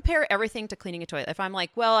 no, I compare everything to cleaning a toilet. If I'm like,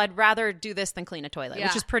 well, I'd rather do this than clean a toilet,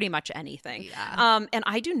 which is pretty much anything. Yeah. And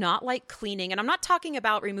I do not like cleaning, and I'm not talking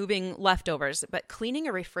about removing leftovers, but cleaning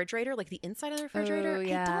a refrigerator, like the inside of the refrigerator.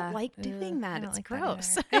 I don't like doing that. It's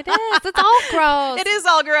gross. It is. It's all gross. It is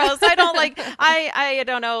all gross. I don't like, I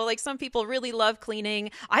don't know, like some people really love cleaning.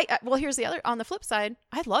 Well, here's the other, on the flip side,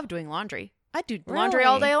 I love doing laundry. I do laundry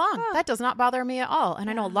all day long. That does not bother me at all. And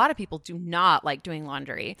I know a lot of people do not like doing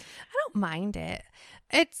laundry. I don't mind it.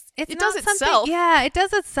 It does itself. Yeah, it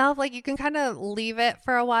does itself. Like, you can kind of leave it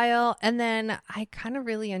for a while. And then I kind of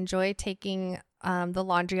really enjoy taking the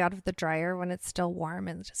laundry out of the dryer when it's still warm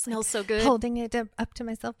and just smells so good. Holding it up to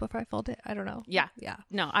myself before I fold it. I don't know. Yeah.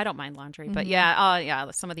 No, I don't mind laundry, but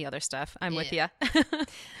some of the other stuff. I'm with you.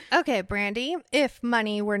 Okay, Brandy, if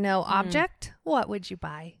money were no object, what would you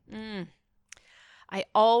buy? I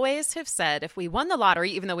always have said, if we won the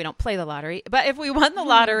lottery, even though we don't play the lottery, but if we won the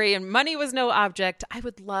lottery and money was no object, I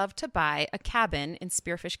would love to buy a cabin in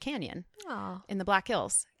Spearfish Canyon in the Black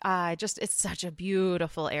Hills. It's such a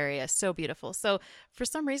beautiful area. So beautiful. So for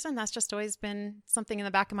some reason, that's just always been something in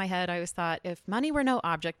the back of my head. I always thought, if money were no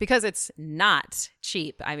object, because it's not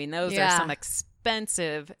cheap. I mean, those are some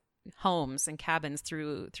expensive homes and cabins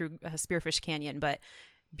through Spearfish Canyon, but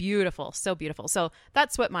beautiful. So beautiful. So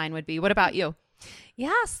that's what mine would be. What about you?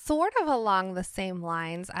 Yeah, sort of along the same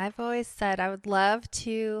lines. I've always said I would love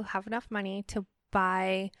to have enough money to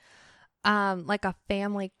buy like a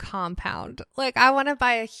family compound. Like, I want to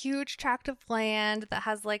buy a huge tract of land that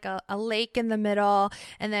has like a lake in the middle,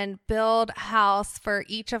 and then build a house for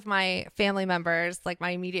each of my family members, like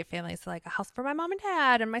my immediate family. So like a house for my mom and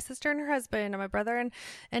dad and my sister and her husband and my brother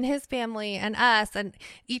and his family and us, and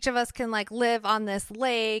each of us can like live on this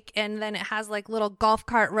lake, and then it has like little golf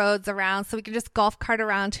cart roads around, so we can just golf cart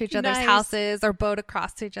around to each other's houses or boat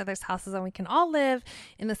across to each other's houses, and we can all live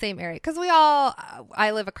in the same area, because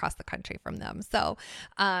I live across the country from them. So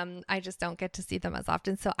I just don't get to see them as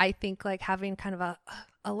often. So I think like having kind of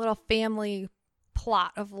a little family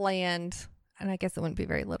plot of land, and I guess it wouldn't be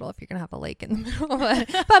very little if you're going to have a lake in the middle,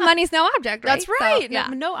 but money's no object, right? That's right.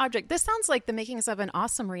 So, no object. This sounds like the makings of an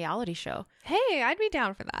awesome reality show. Hey, I'd be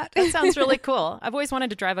down for that. That sounds really cool. I've always wanted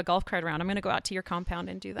to drive a golf cart around. I'm going to go out to your compound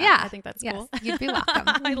and do that. Yeah. I think that's cool. You'd be welcome.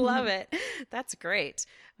 I love it. That's great.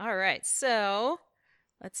 All right. So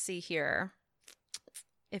let's see here.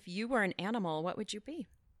 If you were an animal, what would you be?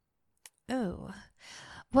 Oh,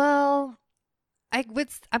 well, I'm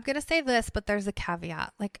going to say this, but there's a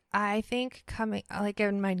caveat. Like, I think like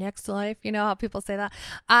in my next life, you know how people say that,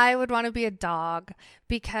 I would want to be a dog,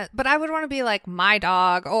 but I would want to be like my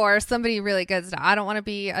dog or somebody really good's dog. I don't want to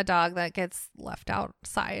be a dog that gets left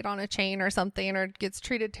outside on a chain or something, or gets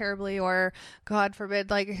treated terribly, or God forbid,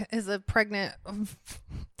 like is a pregnant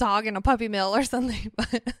dog in a puppy mill or something. But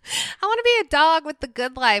I want to be a dog with the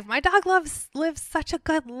good life. My dog lives such a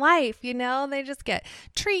good life, you know? They just get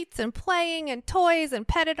treats and playing and toys and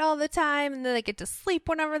petted all the time, and then they get to sleep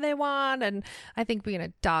whenever they want. And I think being a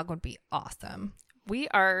dog would be awesome. We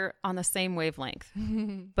are on the same wavelength,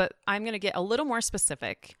 but I'm going to get a little more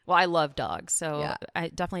specific. Well, I love dogs, so Yeah. I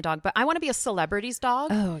definitely dog, but I want to be a celebrity's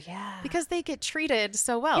dog. Oh, yeah. Because they get treated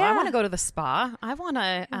so well. Yeah. I want to go to the spa. I want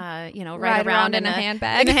to, ride Ride around in a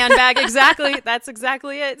handbag. In a handbag, exactly. That's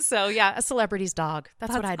exactly it. So yeah, a celebrity's dog.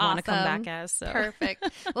 That's what I'd want to come awesome. back as. So.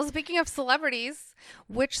 Perfect. Well, speaking of celebrities,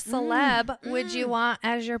 which celeb would you want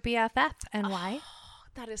as your BFF and why?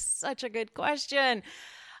 That is such a good question.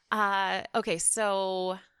 Okay,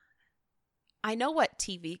 so I know what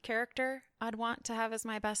TV character I'd want to have as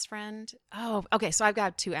my best friend. Oh, okay. So I've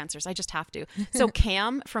got two answers. I just have to. So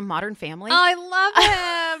Cam from Modern Family. I love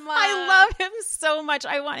him. I love him so much.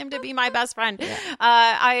 I want him to be my best friend.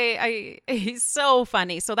 He's so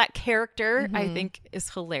funny. So that character I think is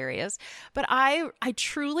hilarious. But I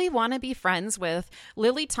truly want to be friends with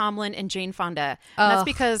Lily Tomlin and Jane Fonda. And that's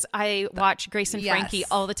because I watch Grace and Frankie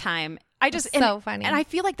all the time. So funny. And I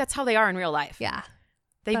feel like that's how they are in real life. Yeah.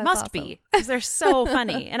 They That's must awesome. be, because they're so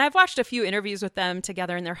funny. And I've watched a few interviews with them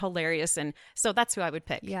together, and they're hilarious. And so that's who I would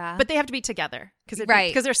pick. Yeah. But they have to be together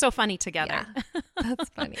because they're so funny together. Yeah. That's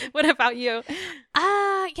funny. What about you?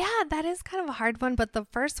 Yeah, that is kind of a hard one. But the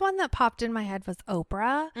first one that popped in my head was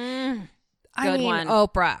Oprah. Good one.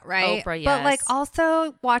 Oprah, right? Oprah, But like yes.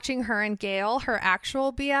 also watching her and Gail, her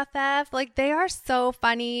actual BFF, like they are so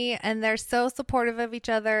funny and they're so supportive of each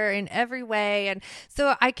other in every way. And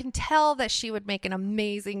so I can tell that she would make an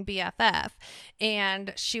amazing BFF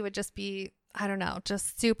and she would just be, I don't know,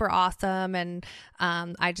 just super awesome. And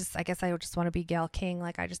I guess I would just want to be Gail King.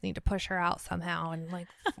 Like I just need to push her out somehow and like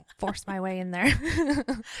force my way in there.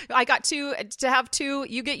 I got to have two.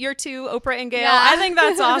 You get your two, Oprah and Gail. Yeah. I think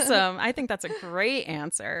that's awesome. I think that's a great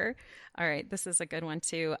answer. All right. This is a good one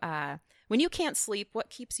too. When you can't sleep, what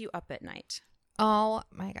keeps you up at night? Oh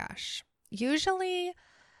my gosh. Usually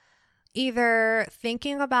either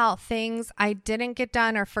thinking about things I didn't get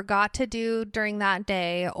done or forgot to do during that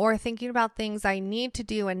day, or thinking about things I need to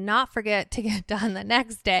do and not forget to get done the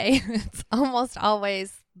next day. It's almost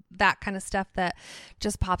always that kind of stuff that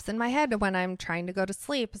just pops in my head when I'm trying to go to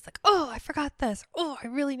sleep. It's like, oh, I forgot this. Oh, I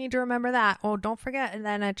really need to remember that. Oh, don't forget. And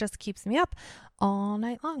then it just keeps me up all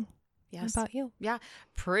night long. Yes. What about you? Yeah,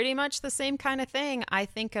 pretty much the same kind of thing. I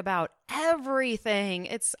think about everything.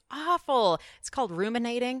 It's awful. It's called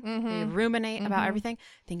ruminating. You ruminate about everything.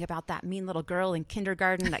 Think about that mean little girl in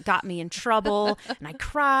kindergarten that got me in trouble and I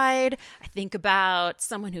cried. I think about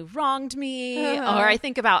someone who wronged me, or I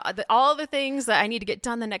think about all the things that I need to get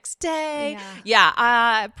done the next day.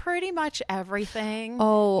 Yeah, pretty much everything.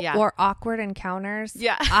 Oh, Yeah. or awkward encounters.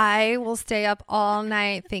 Yeah. I will stay up all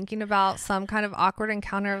night thinking about some kind of awkward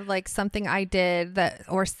encounter, like something I did that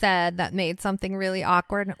or said that made something really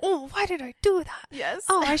awkward. And, oh, why did I do that? Yes.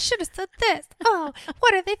 Oh, I should have said this. Oh,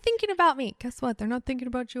 what are they thinking about me? Guess what? They're not thinking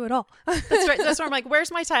about you at all. That's right. That's where I'm like,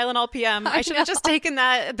 where's my Tylenol PM? I should have just taken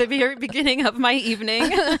that at the very beginning of my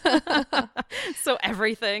evening. So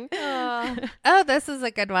everything. Oh, this is a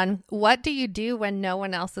good one. What do you do when no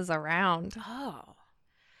one else is around? Oh.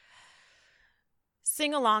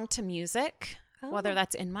 Sing along to music, whether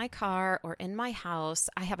that's in my car or in my house.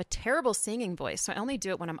 I have a terrible singing voice, so I only do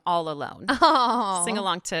it when I'm all alone. Oh, Sing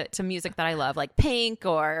along to music that I love, like Pink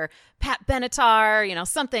or Pat Benatar,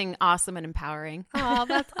 something awesome and empowering. oh,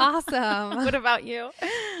 that's awesome. What about you?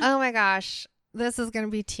 Oh my gosh. This is going to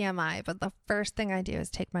be TMI, but the first thing I do is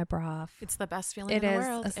take my bra off. It's the best feeling It in the is.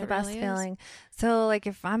 world. It's the It best really is. feeling. So like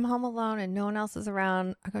if I'm home alone and no one else is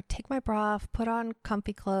around, I go take my bra off, put on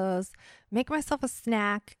comfy clothes, make myself a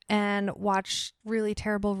snack, and watch really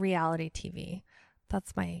terrible reality TV. That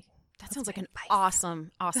Sounds like an advice.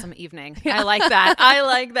 awesome evening. I like that. I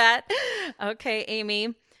like that. Okay,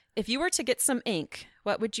 Amy, if you were to get some ink,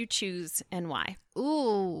 what would you choose and why?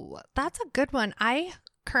 Ooh, that's a good one. I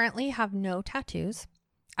currently have no tattoos.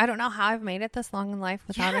 I don't know how I've made it this long in life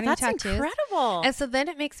without any that's tattoos. incredible. And so then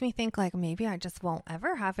it makes me think like maybe I just won't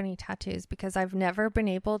ever have any tattoos because I've never been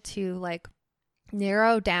able to like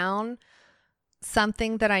narrow down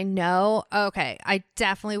something that I know, okay, I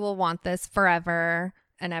definitely will want this forever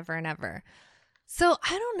and ever and ever. So I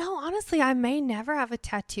don't know. Honestly, I may never have a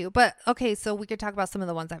tattoo, but okay. So we could talk about some of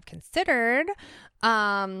the ones I've considered.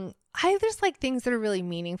 I just like things that are really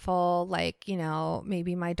meaningful, like,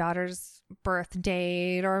 maybe my daughter's birth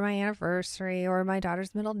date or my anniversary or my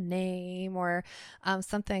daughter's middle name or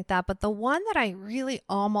something like that. But the one that I really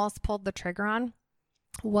almost pulled the trigger on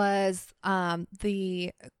was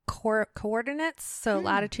the coordinates, so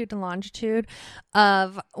latitude and longitude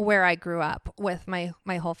of where I grew up with my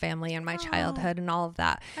whole family and my childhood and all of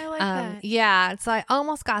that. I like that. Yeah, so I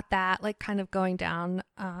almost got that, like kind of going down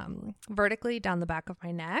vertically down the back of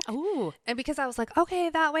my neck. Ooh. And because I was like, okay,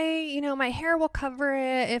 that way, you know, my hair will cover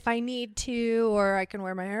it if I need to, or I can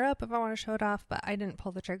wear my hair up if I want to show it off. But I didn't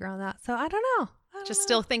pull the trigger on that. So I don't know. Just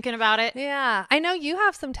still thinking about it. Yeah. I know you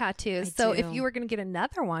have some tattoos. I So do. if you were going to get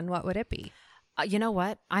another one, what would it be? You know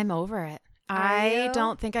what? I'm over it. Are I you?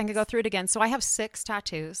 don't think I can go through it again. So I have 6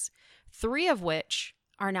 tattoos, 3 of which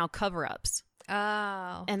are now cover-ups.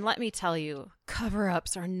 Oh. And let me tell you,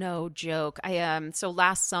 cover-ups are no joke. So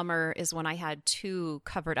last summer is when I had 2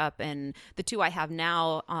 covered up, and the 2 I have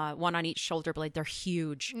now, one on each shoulder blade, they're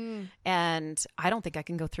huge. And I don't think I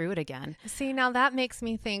can go through it again. See, now that makes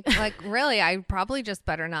me think, like, really, I probably just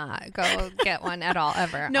better not go get one at all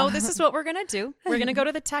ever. No, this is what we're going to do. We're going to go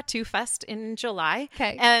to the Tattoo Fest in July.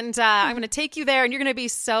 Okay. And I'm going to take you there, and you're going to be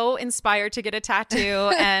so inspired to get a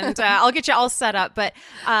tattoo, and I'll get you all set up. But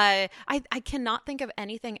I cannot think of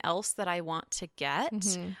anything else that I want to get.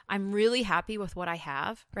 I'm really happy with what I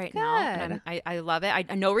have right now. And I love it.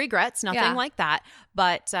 I no regrets, nothing like that.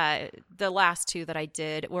 But the last 2 that I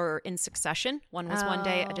did were in succession. One was one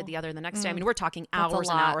day, I did the other the next day. I mean, we're talking hours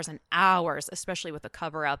and hours and hours, especially with the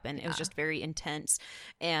cover up. And it was just very intense.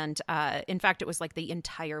 And in fact, it was like the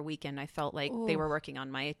entire weekend. I felt like they were working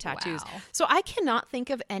on my tattoos. Wow. So I cannot think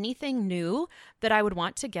of anything new that I would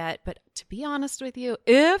want to get. But to be honest with you,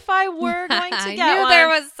 if I were going to get I knew one, there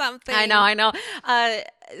was something. I know.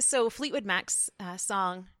 So Fleetwood Mac's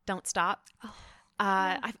song "Don't Stop."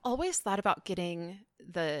 I've always thought about getting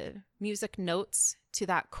the music notes to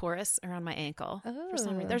that chorus around my ankle. For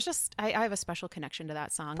some reason, there's just I have a special connection to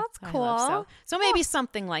that song. That's that I love. cool. So maybe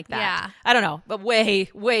something like that. Yeah. I don't know, but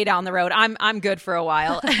way down the road. I'm good for a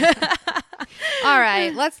while. All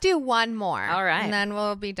right, let's do one more. All right. And then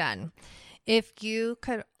we'll be done. If you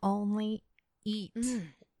could only eat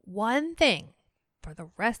one thing for the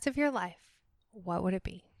rest of your life, what would it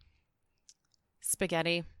be?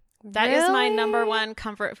 Spaghetti. That is my Really? number one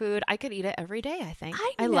comfort food. I could eat it every day, I think.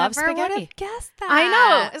 I love never spaghetti. would have guessed that. I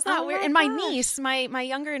know. Isn't that Oh weird? my And my gosh. niece, my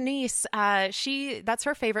younger niece, that's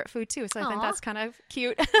her favorite food too. So I think Aw. that's kind of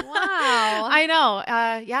cute. Wow. I know.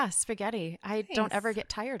 Yeah, spaghetti. I don't Nice. ever get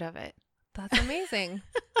tired of it. That's amazing.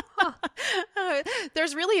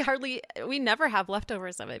 There's really we never have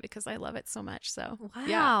leftovers of it because I love it so much. So, Wow.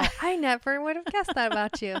 yeah. I never would have guessed that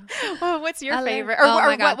about you. Well, what's your I love- favorite? Oh Or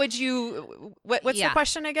my God. what would you, what's the Yeah.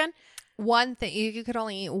 question again? One thing, you could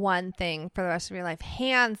only eat one thing for the rest of your life,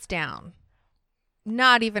 hands down.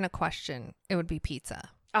 Not even a question. It would be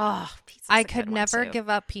pizza. Oh, pizza's I a could good one, never too. give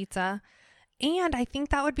up pizza. And I think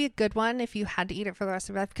that would be a good one if you had to eat it for the rest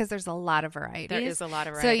of your life because there's a lot of varieties. There is a lot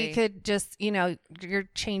of So variety. you could just,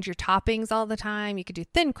 change your toppings all the time. You could do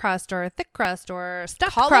thin crust or thick crust or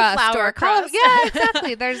stuffed crust Cauliflower or crust. Yeah,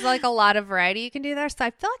 exactly. There's like a lot of variety you can do there. So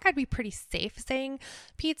I feel like I'd be pretty safe saying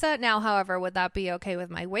pizza. Now, however, would that be okay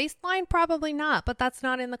with my waistline? Probably not, but that's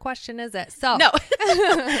not in the question, is it? So No.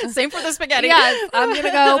 Same for the spaghetti. yes, I'm going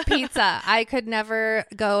to go pizza. I could never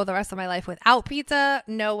go the rest of my life without pizza.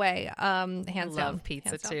 No way. Hands down. Love pizza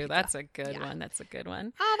Hands down too. pizza. That's a good Yeah. one. That's a good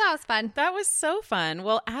one. Oh, that was fun. That was so fun.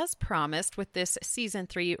 Well, as promised with this season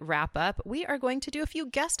 3 wrap up, we are going to do a few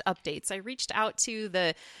guest updates. I reached out to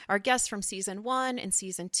our guests from season 1 and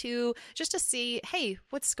season 2 just to see, hey,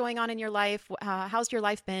 what's going on in your life? How's your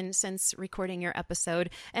life been since recording your episode?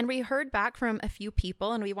 And we heard back from a few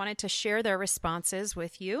people and we wanted to share their responses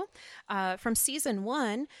with you. From season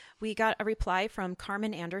 1, we got a reply from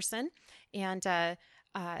Carmen Anderson, and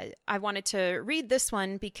I wanted to read this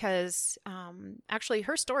one because actually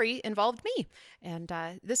her story involved me. And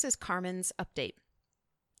this is Carmen's update.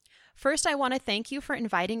 First, I want to thank you for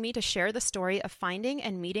inviting me to share the story of finding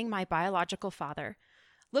and meeting my biological father.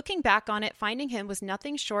 Looking back on it, finding him was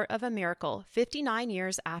nothing short of a miracle 59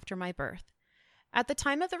 years after my birth. At the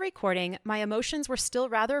time of the recording, my emotions were still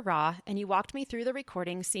rather raw, and you walked me through the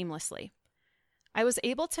recording seamlessly. I was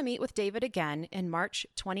able to meet with David again in March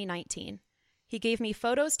 2019. He gave me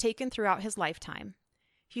photos taken throughout his lifetime.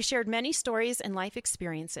 He shared many stories and life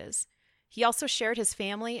experiences. He also shared his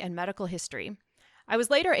family and medical history. I was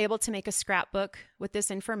later able to make a scrapbook with this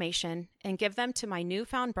information and give them to my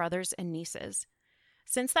newfound brothers and nieces.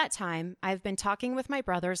 Since that time, I have been talking with my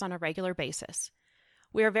brothers on a regular basis.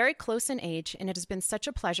 We are very close in age, and it has been such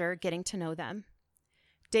a pleasure getting to know them.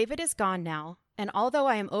 David is gone now, and although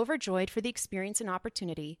I am overjoyed for the experience and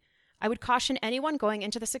opportunity, I would caution anyone going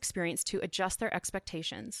into this experience to adjust their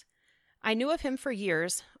expectations. I knew of him for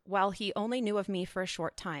years, while he only knew of me for a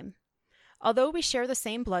short time. Although we share the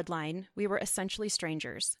same bloodline, we were essentially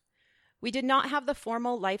strangers. We did not have the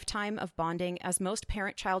formal lifetime of bonding as most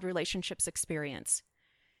parent-child relationships experience.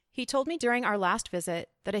 He told me during our last visit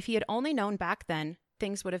that if he had only known back then,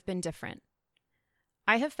 things would have been different.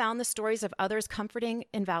 I have found the stories of others comforting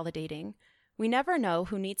and validating. We never know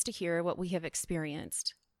who needs to hear what we have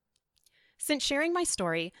experienced. Since sharing my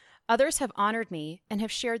story, others have honored me and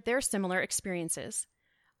have shared their similar experiences.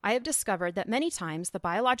 I have discovered that many times the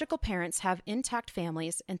biological parents have intact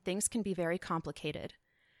families and things can be very complicated.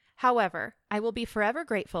 However, I will be forever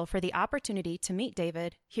grateful for the opportunity to meet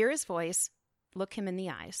David, hear his voice, look him in the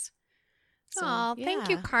eyes. So, thank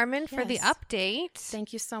you, Carmen, for the update.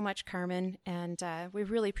 Thank you so much, Carmen. And we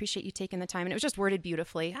really appreciate you taking the time. And it was just worded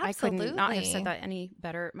beautifully. Absolutely. I could not have said that any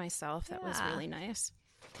better myself. That was really nice.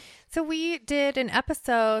 So we did an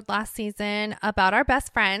episode last season about our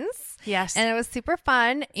best friends. Yes. And it was super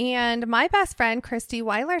fun. And my best friend, Christy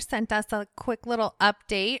Weiler, sent us a quick little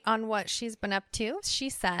update on what she's been up to. She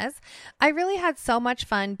says, I really had so much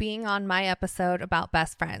fun being on my episode about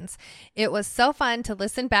best friends. It was so fun to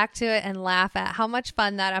listen back to it and laugh at how much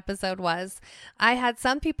fun that episode was. I had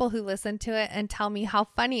some people who listened to it and tell me how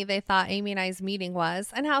funny they thought Amy and I's meeting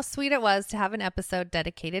was and how sweet it was to have an episode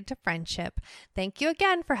dedicated to friendship. Thank you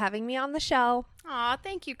again for having me on the show. Aw,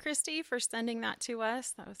 thank you, Christy, for sending that to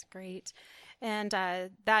us. That was great. And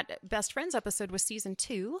that Best Friends episode was season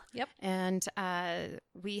 2. Yep. And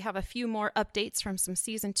we have a few more updates from some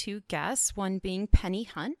season 2 guests, one being Penny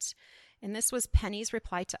Hunt. And this was Penny's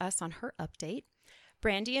reply to us on her update.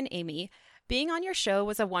 Brandy and Amy, being on your show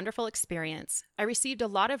was a wonderful experience. I received a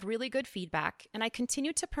lot of really good feedback, and I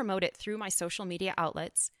continue to promote it through my social media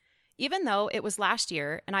outlets. Even though it was last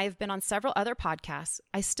year and I have been on several other podcasts,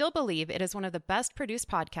 I still believe it is one of the best produced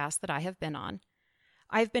podcasts that I have been on.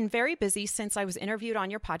 I've been very busy since I was interviewed on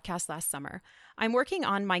your podcast last summer. I'm working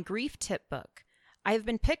on my grief tip book. I have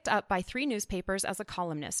been picked up by 3 newspapers as a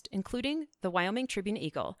columnist, including the Wyoming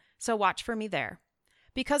Tribune-Eagle, so watch for me there.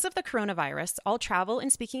 Because of the coronavirus, all travel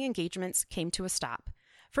and speaking engagements came to a stop.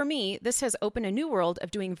 For me, this has opened a new world of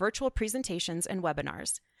doing virtual presentations and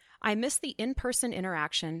webinars. I miss the in-person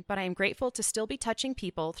interaction, but I am grateful to still be touching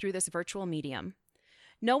people through this virtual medium.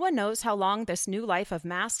 No one knows how long this new life of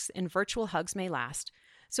masks and virtual hugs may last,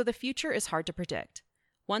 so the future is hard to predict.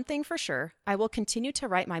 One thing for sure, I will continue to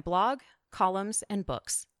write my blog, columns, and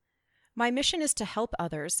books. My mission is to help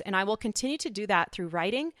others, and I will continue to do that through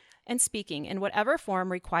writing and speaking in whatever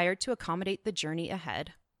form required to accommodate the journey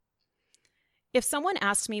ahead. If someone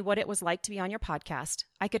asked me what it was like to be on your podcast,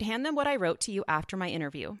 I could hand them what I wrote to you after my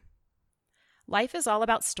interview. Life is all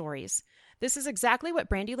about stories. This is exactly what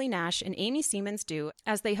Brandy Lee Nash and Amy Siemens do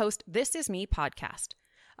as they host This Is Me podcast.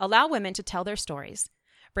 Allow women to tell their stories.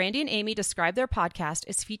 Brandy and Amy describe their podcast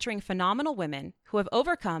as featuring phenomenal women who have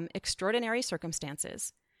overcome extraordinary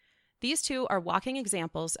circumstances. These two are walking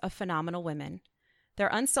examples of phenomenal women. Their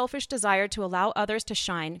unselfish desire to allow others to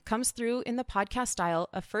shine comes through in the podcast style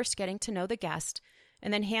of first getting to know the guest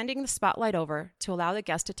and then handing the spotlight over to allow the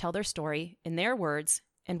guest to tell their story in their words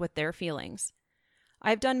and with their feelings.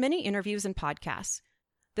 I've done many interviews and podcasts.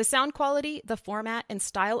 The sound quality, the format, and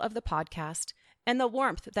style of the podcast, and the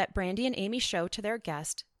warmth that Brandy and Amy show to their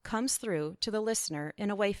guest comes through to the listener in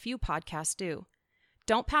a way few podcasts do.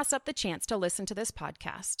 Don't pass up the chance to listen to this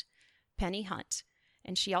podcast. Penny Hunt.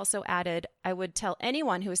 And she also added, I would tell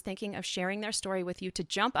anyone who is thinking of sharing their story with you to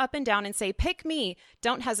jump up and down and say, pick me.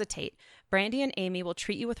 Don't hesitate. Brandy and Amy will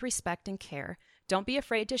treat you with respect and care. Don't be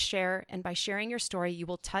afraid to share, and by sharing your story, you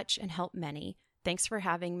will touch and help many. Thanks for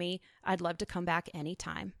having me. I'd love to come back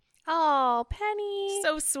anytime. Oh, Penny.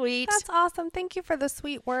 So sweet. That's awesome. Thank you for the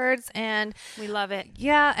sweet words. And we love it.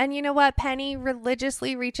 Yeah. And you know what? Penny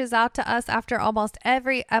religiously reaches out to us after almost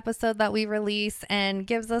every episode that we release and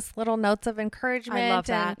gives us little notes of encouragement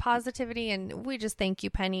and positivity. And we just thank you,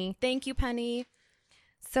 Penny. Thank you, Penny.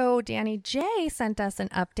 So Danny J sent us an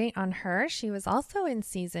update on her. She was also in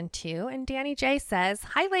season 2. And Danny J says,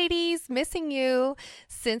 hi, ladies, missing you.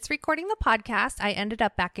 Since recording the podcast, I ended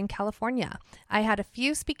up back in California. I had a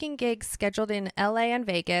few speaking gigs scheduled in LA and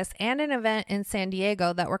Vegas and an event in San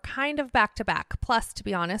Diego that were kind of back to back. Plus, to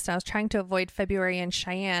be honest, I was trying to avoid February in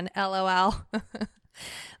Cheyenne, LOL.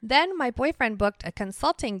 Then my boyfriend booked a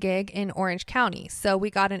consulting gig in Orange County, so we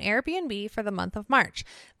got an Airbnb for the month of March.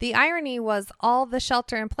 The irony was all the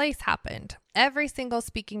shelter in place happened. Every single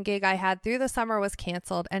speaking gig I had through the summer was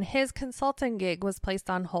canceled, and his consulting gig was placed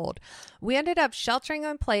on hold. We ended up sheltering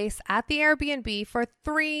in place at the Airbnb for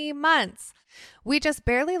 3 months. We just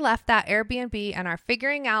barely left that Airbnb and are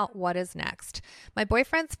figuring out what is next. My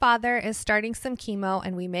boyfriend's father is starting some chemo,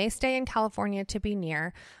 and we may stay in California to be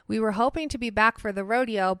near. We were hoping to be back for the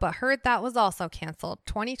rodeo, but heard that was also canceled.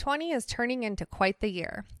 2020 is turning into quite the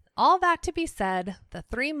year. all that to be said, the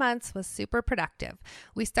 3 months was super productive.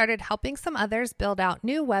 We started helping some others build out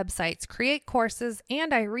new websites, create courses,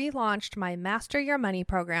 and I relaunched my Master Your Money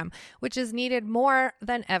program, which is needed more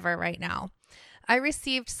than ever right now. I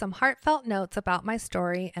received some heartfelt notes about my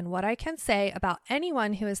story, and what I can say about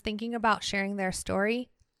anyone who is thinking about sharing their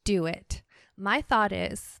story, do it. My thought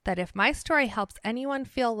is that if my story helps anyone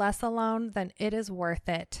feel less alone, then it is worth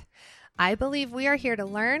it. I believe we are here to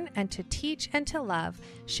learn and to teach and to love.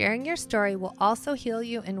 Sharing your story will also heal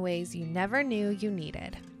you in ways you never knew you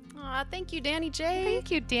needed. Aw, thank you, Danny J.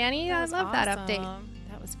 Thank you, Danny. I love that update.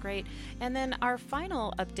 That was great. And then our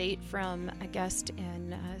final update from a guest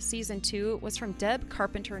in season 2 was from Deb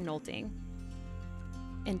Carpenter Nolting.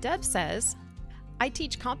 And Deb says, I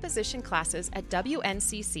teach composition classes at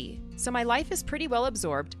WNCC, so my life is pretty well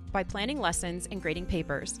absorbed by planning lessons and grading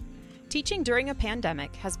papers. Teaching during a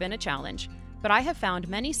pandemic has been a challenge, but I have found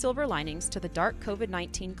many silver linings to the dark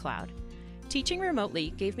COVID-19 cloud. Teaching remotely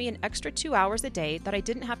gave me an extra 2 hours a day that I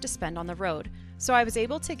didn't have to spend on the road, so I was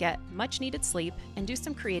able to get much needed sleep and do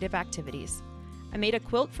some creative activities. I made a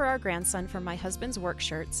quilt for our grandson from my husband's work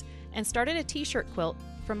shirts and started a t-shirt quilt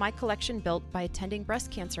from my collection built by attending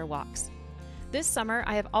breast cancer walks. This summer,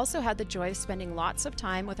 I have also had the joy of spending lots of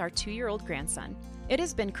time with our 2-year-old grandson. It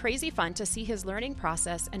has been crazy fun to see his learning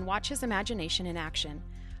process and watch his imagination in action.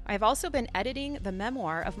 I have also been editing the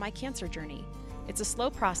memoir of my cancer journey. It's a slow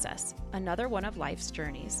process, another one of life's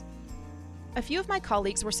journeys. A few of my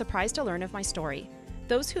colleagues were surprised to learn of my story.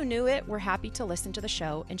 Those who knew it were happy to listen to the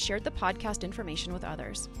show and shared the podcast information with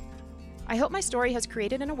others. I hope my story has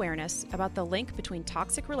created an awareness about the link between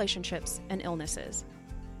toxic relationships and illnesses.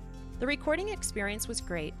 The recording experience was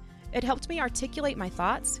great. It helped me articulate my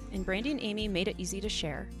thoughts, and Brandy and Amy made it easy to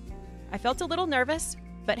share. I felt a little nervous,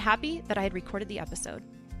 but happy that I had recorded the episode.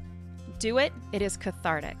 Do it is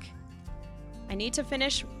cathartic. I need to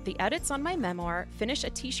finish the edits on my memoir, finish a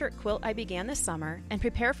t-shirt quilt I began this summer, and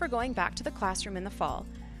prepare for going back to the classroom in the fall.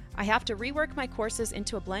 I have to rework my courses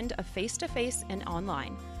into a blend of face-to-face and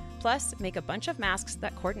online. Plus, make a bunch of masks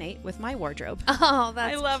that coordinate with my wardrobe. Oh,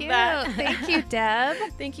 that's I love cute. that. Thank you, Deb.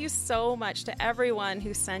 Thank you so much to everyone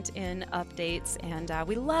who sent in updates, and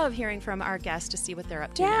we love hearing from our guests to see what they're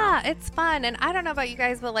up to now. Yeah, it's fun. And I don't know about you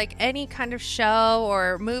guys, but like any kind of show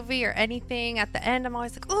or movie or anything, at the end, I'm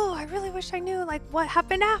always like, oh, I really wish I knew like what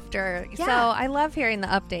happened after. Yeah. So I love hearing the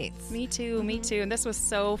updates. Me too. And this was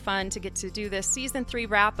so fun to get to do this season 3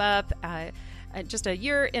 wrap up. Just a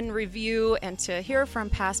year in review, and to hear from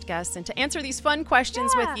past guests and to answer these fun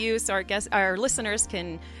questions with you, so our listeners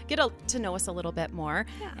can get to know us a little bit more.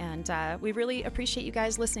 And we really appreciate you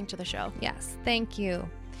guys listening to the show. Yes, thank you.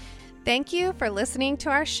 Thank you for listening to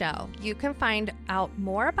our show. You can find out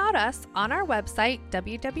more about us on our website,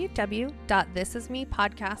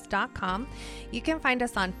 www.thisismepodcast.com. You can find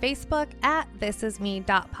us on Facebook at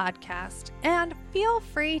thisisme.podcast. And feel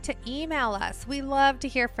free to email us. We love to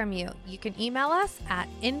hear from you. You can email us at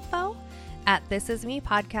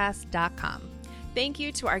info@thisismepodcast.com. Thank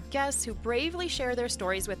you to our guests who bravely share their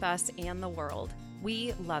stories with us and the world.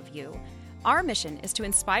 We love you. Our mission is to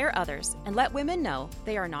inspire others and let women know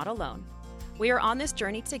they are not alone. We are on this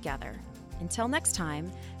journey together. Until next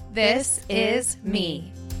time, this is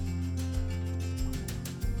me.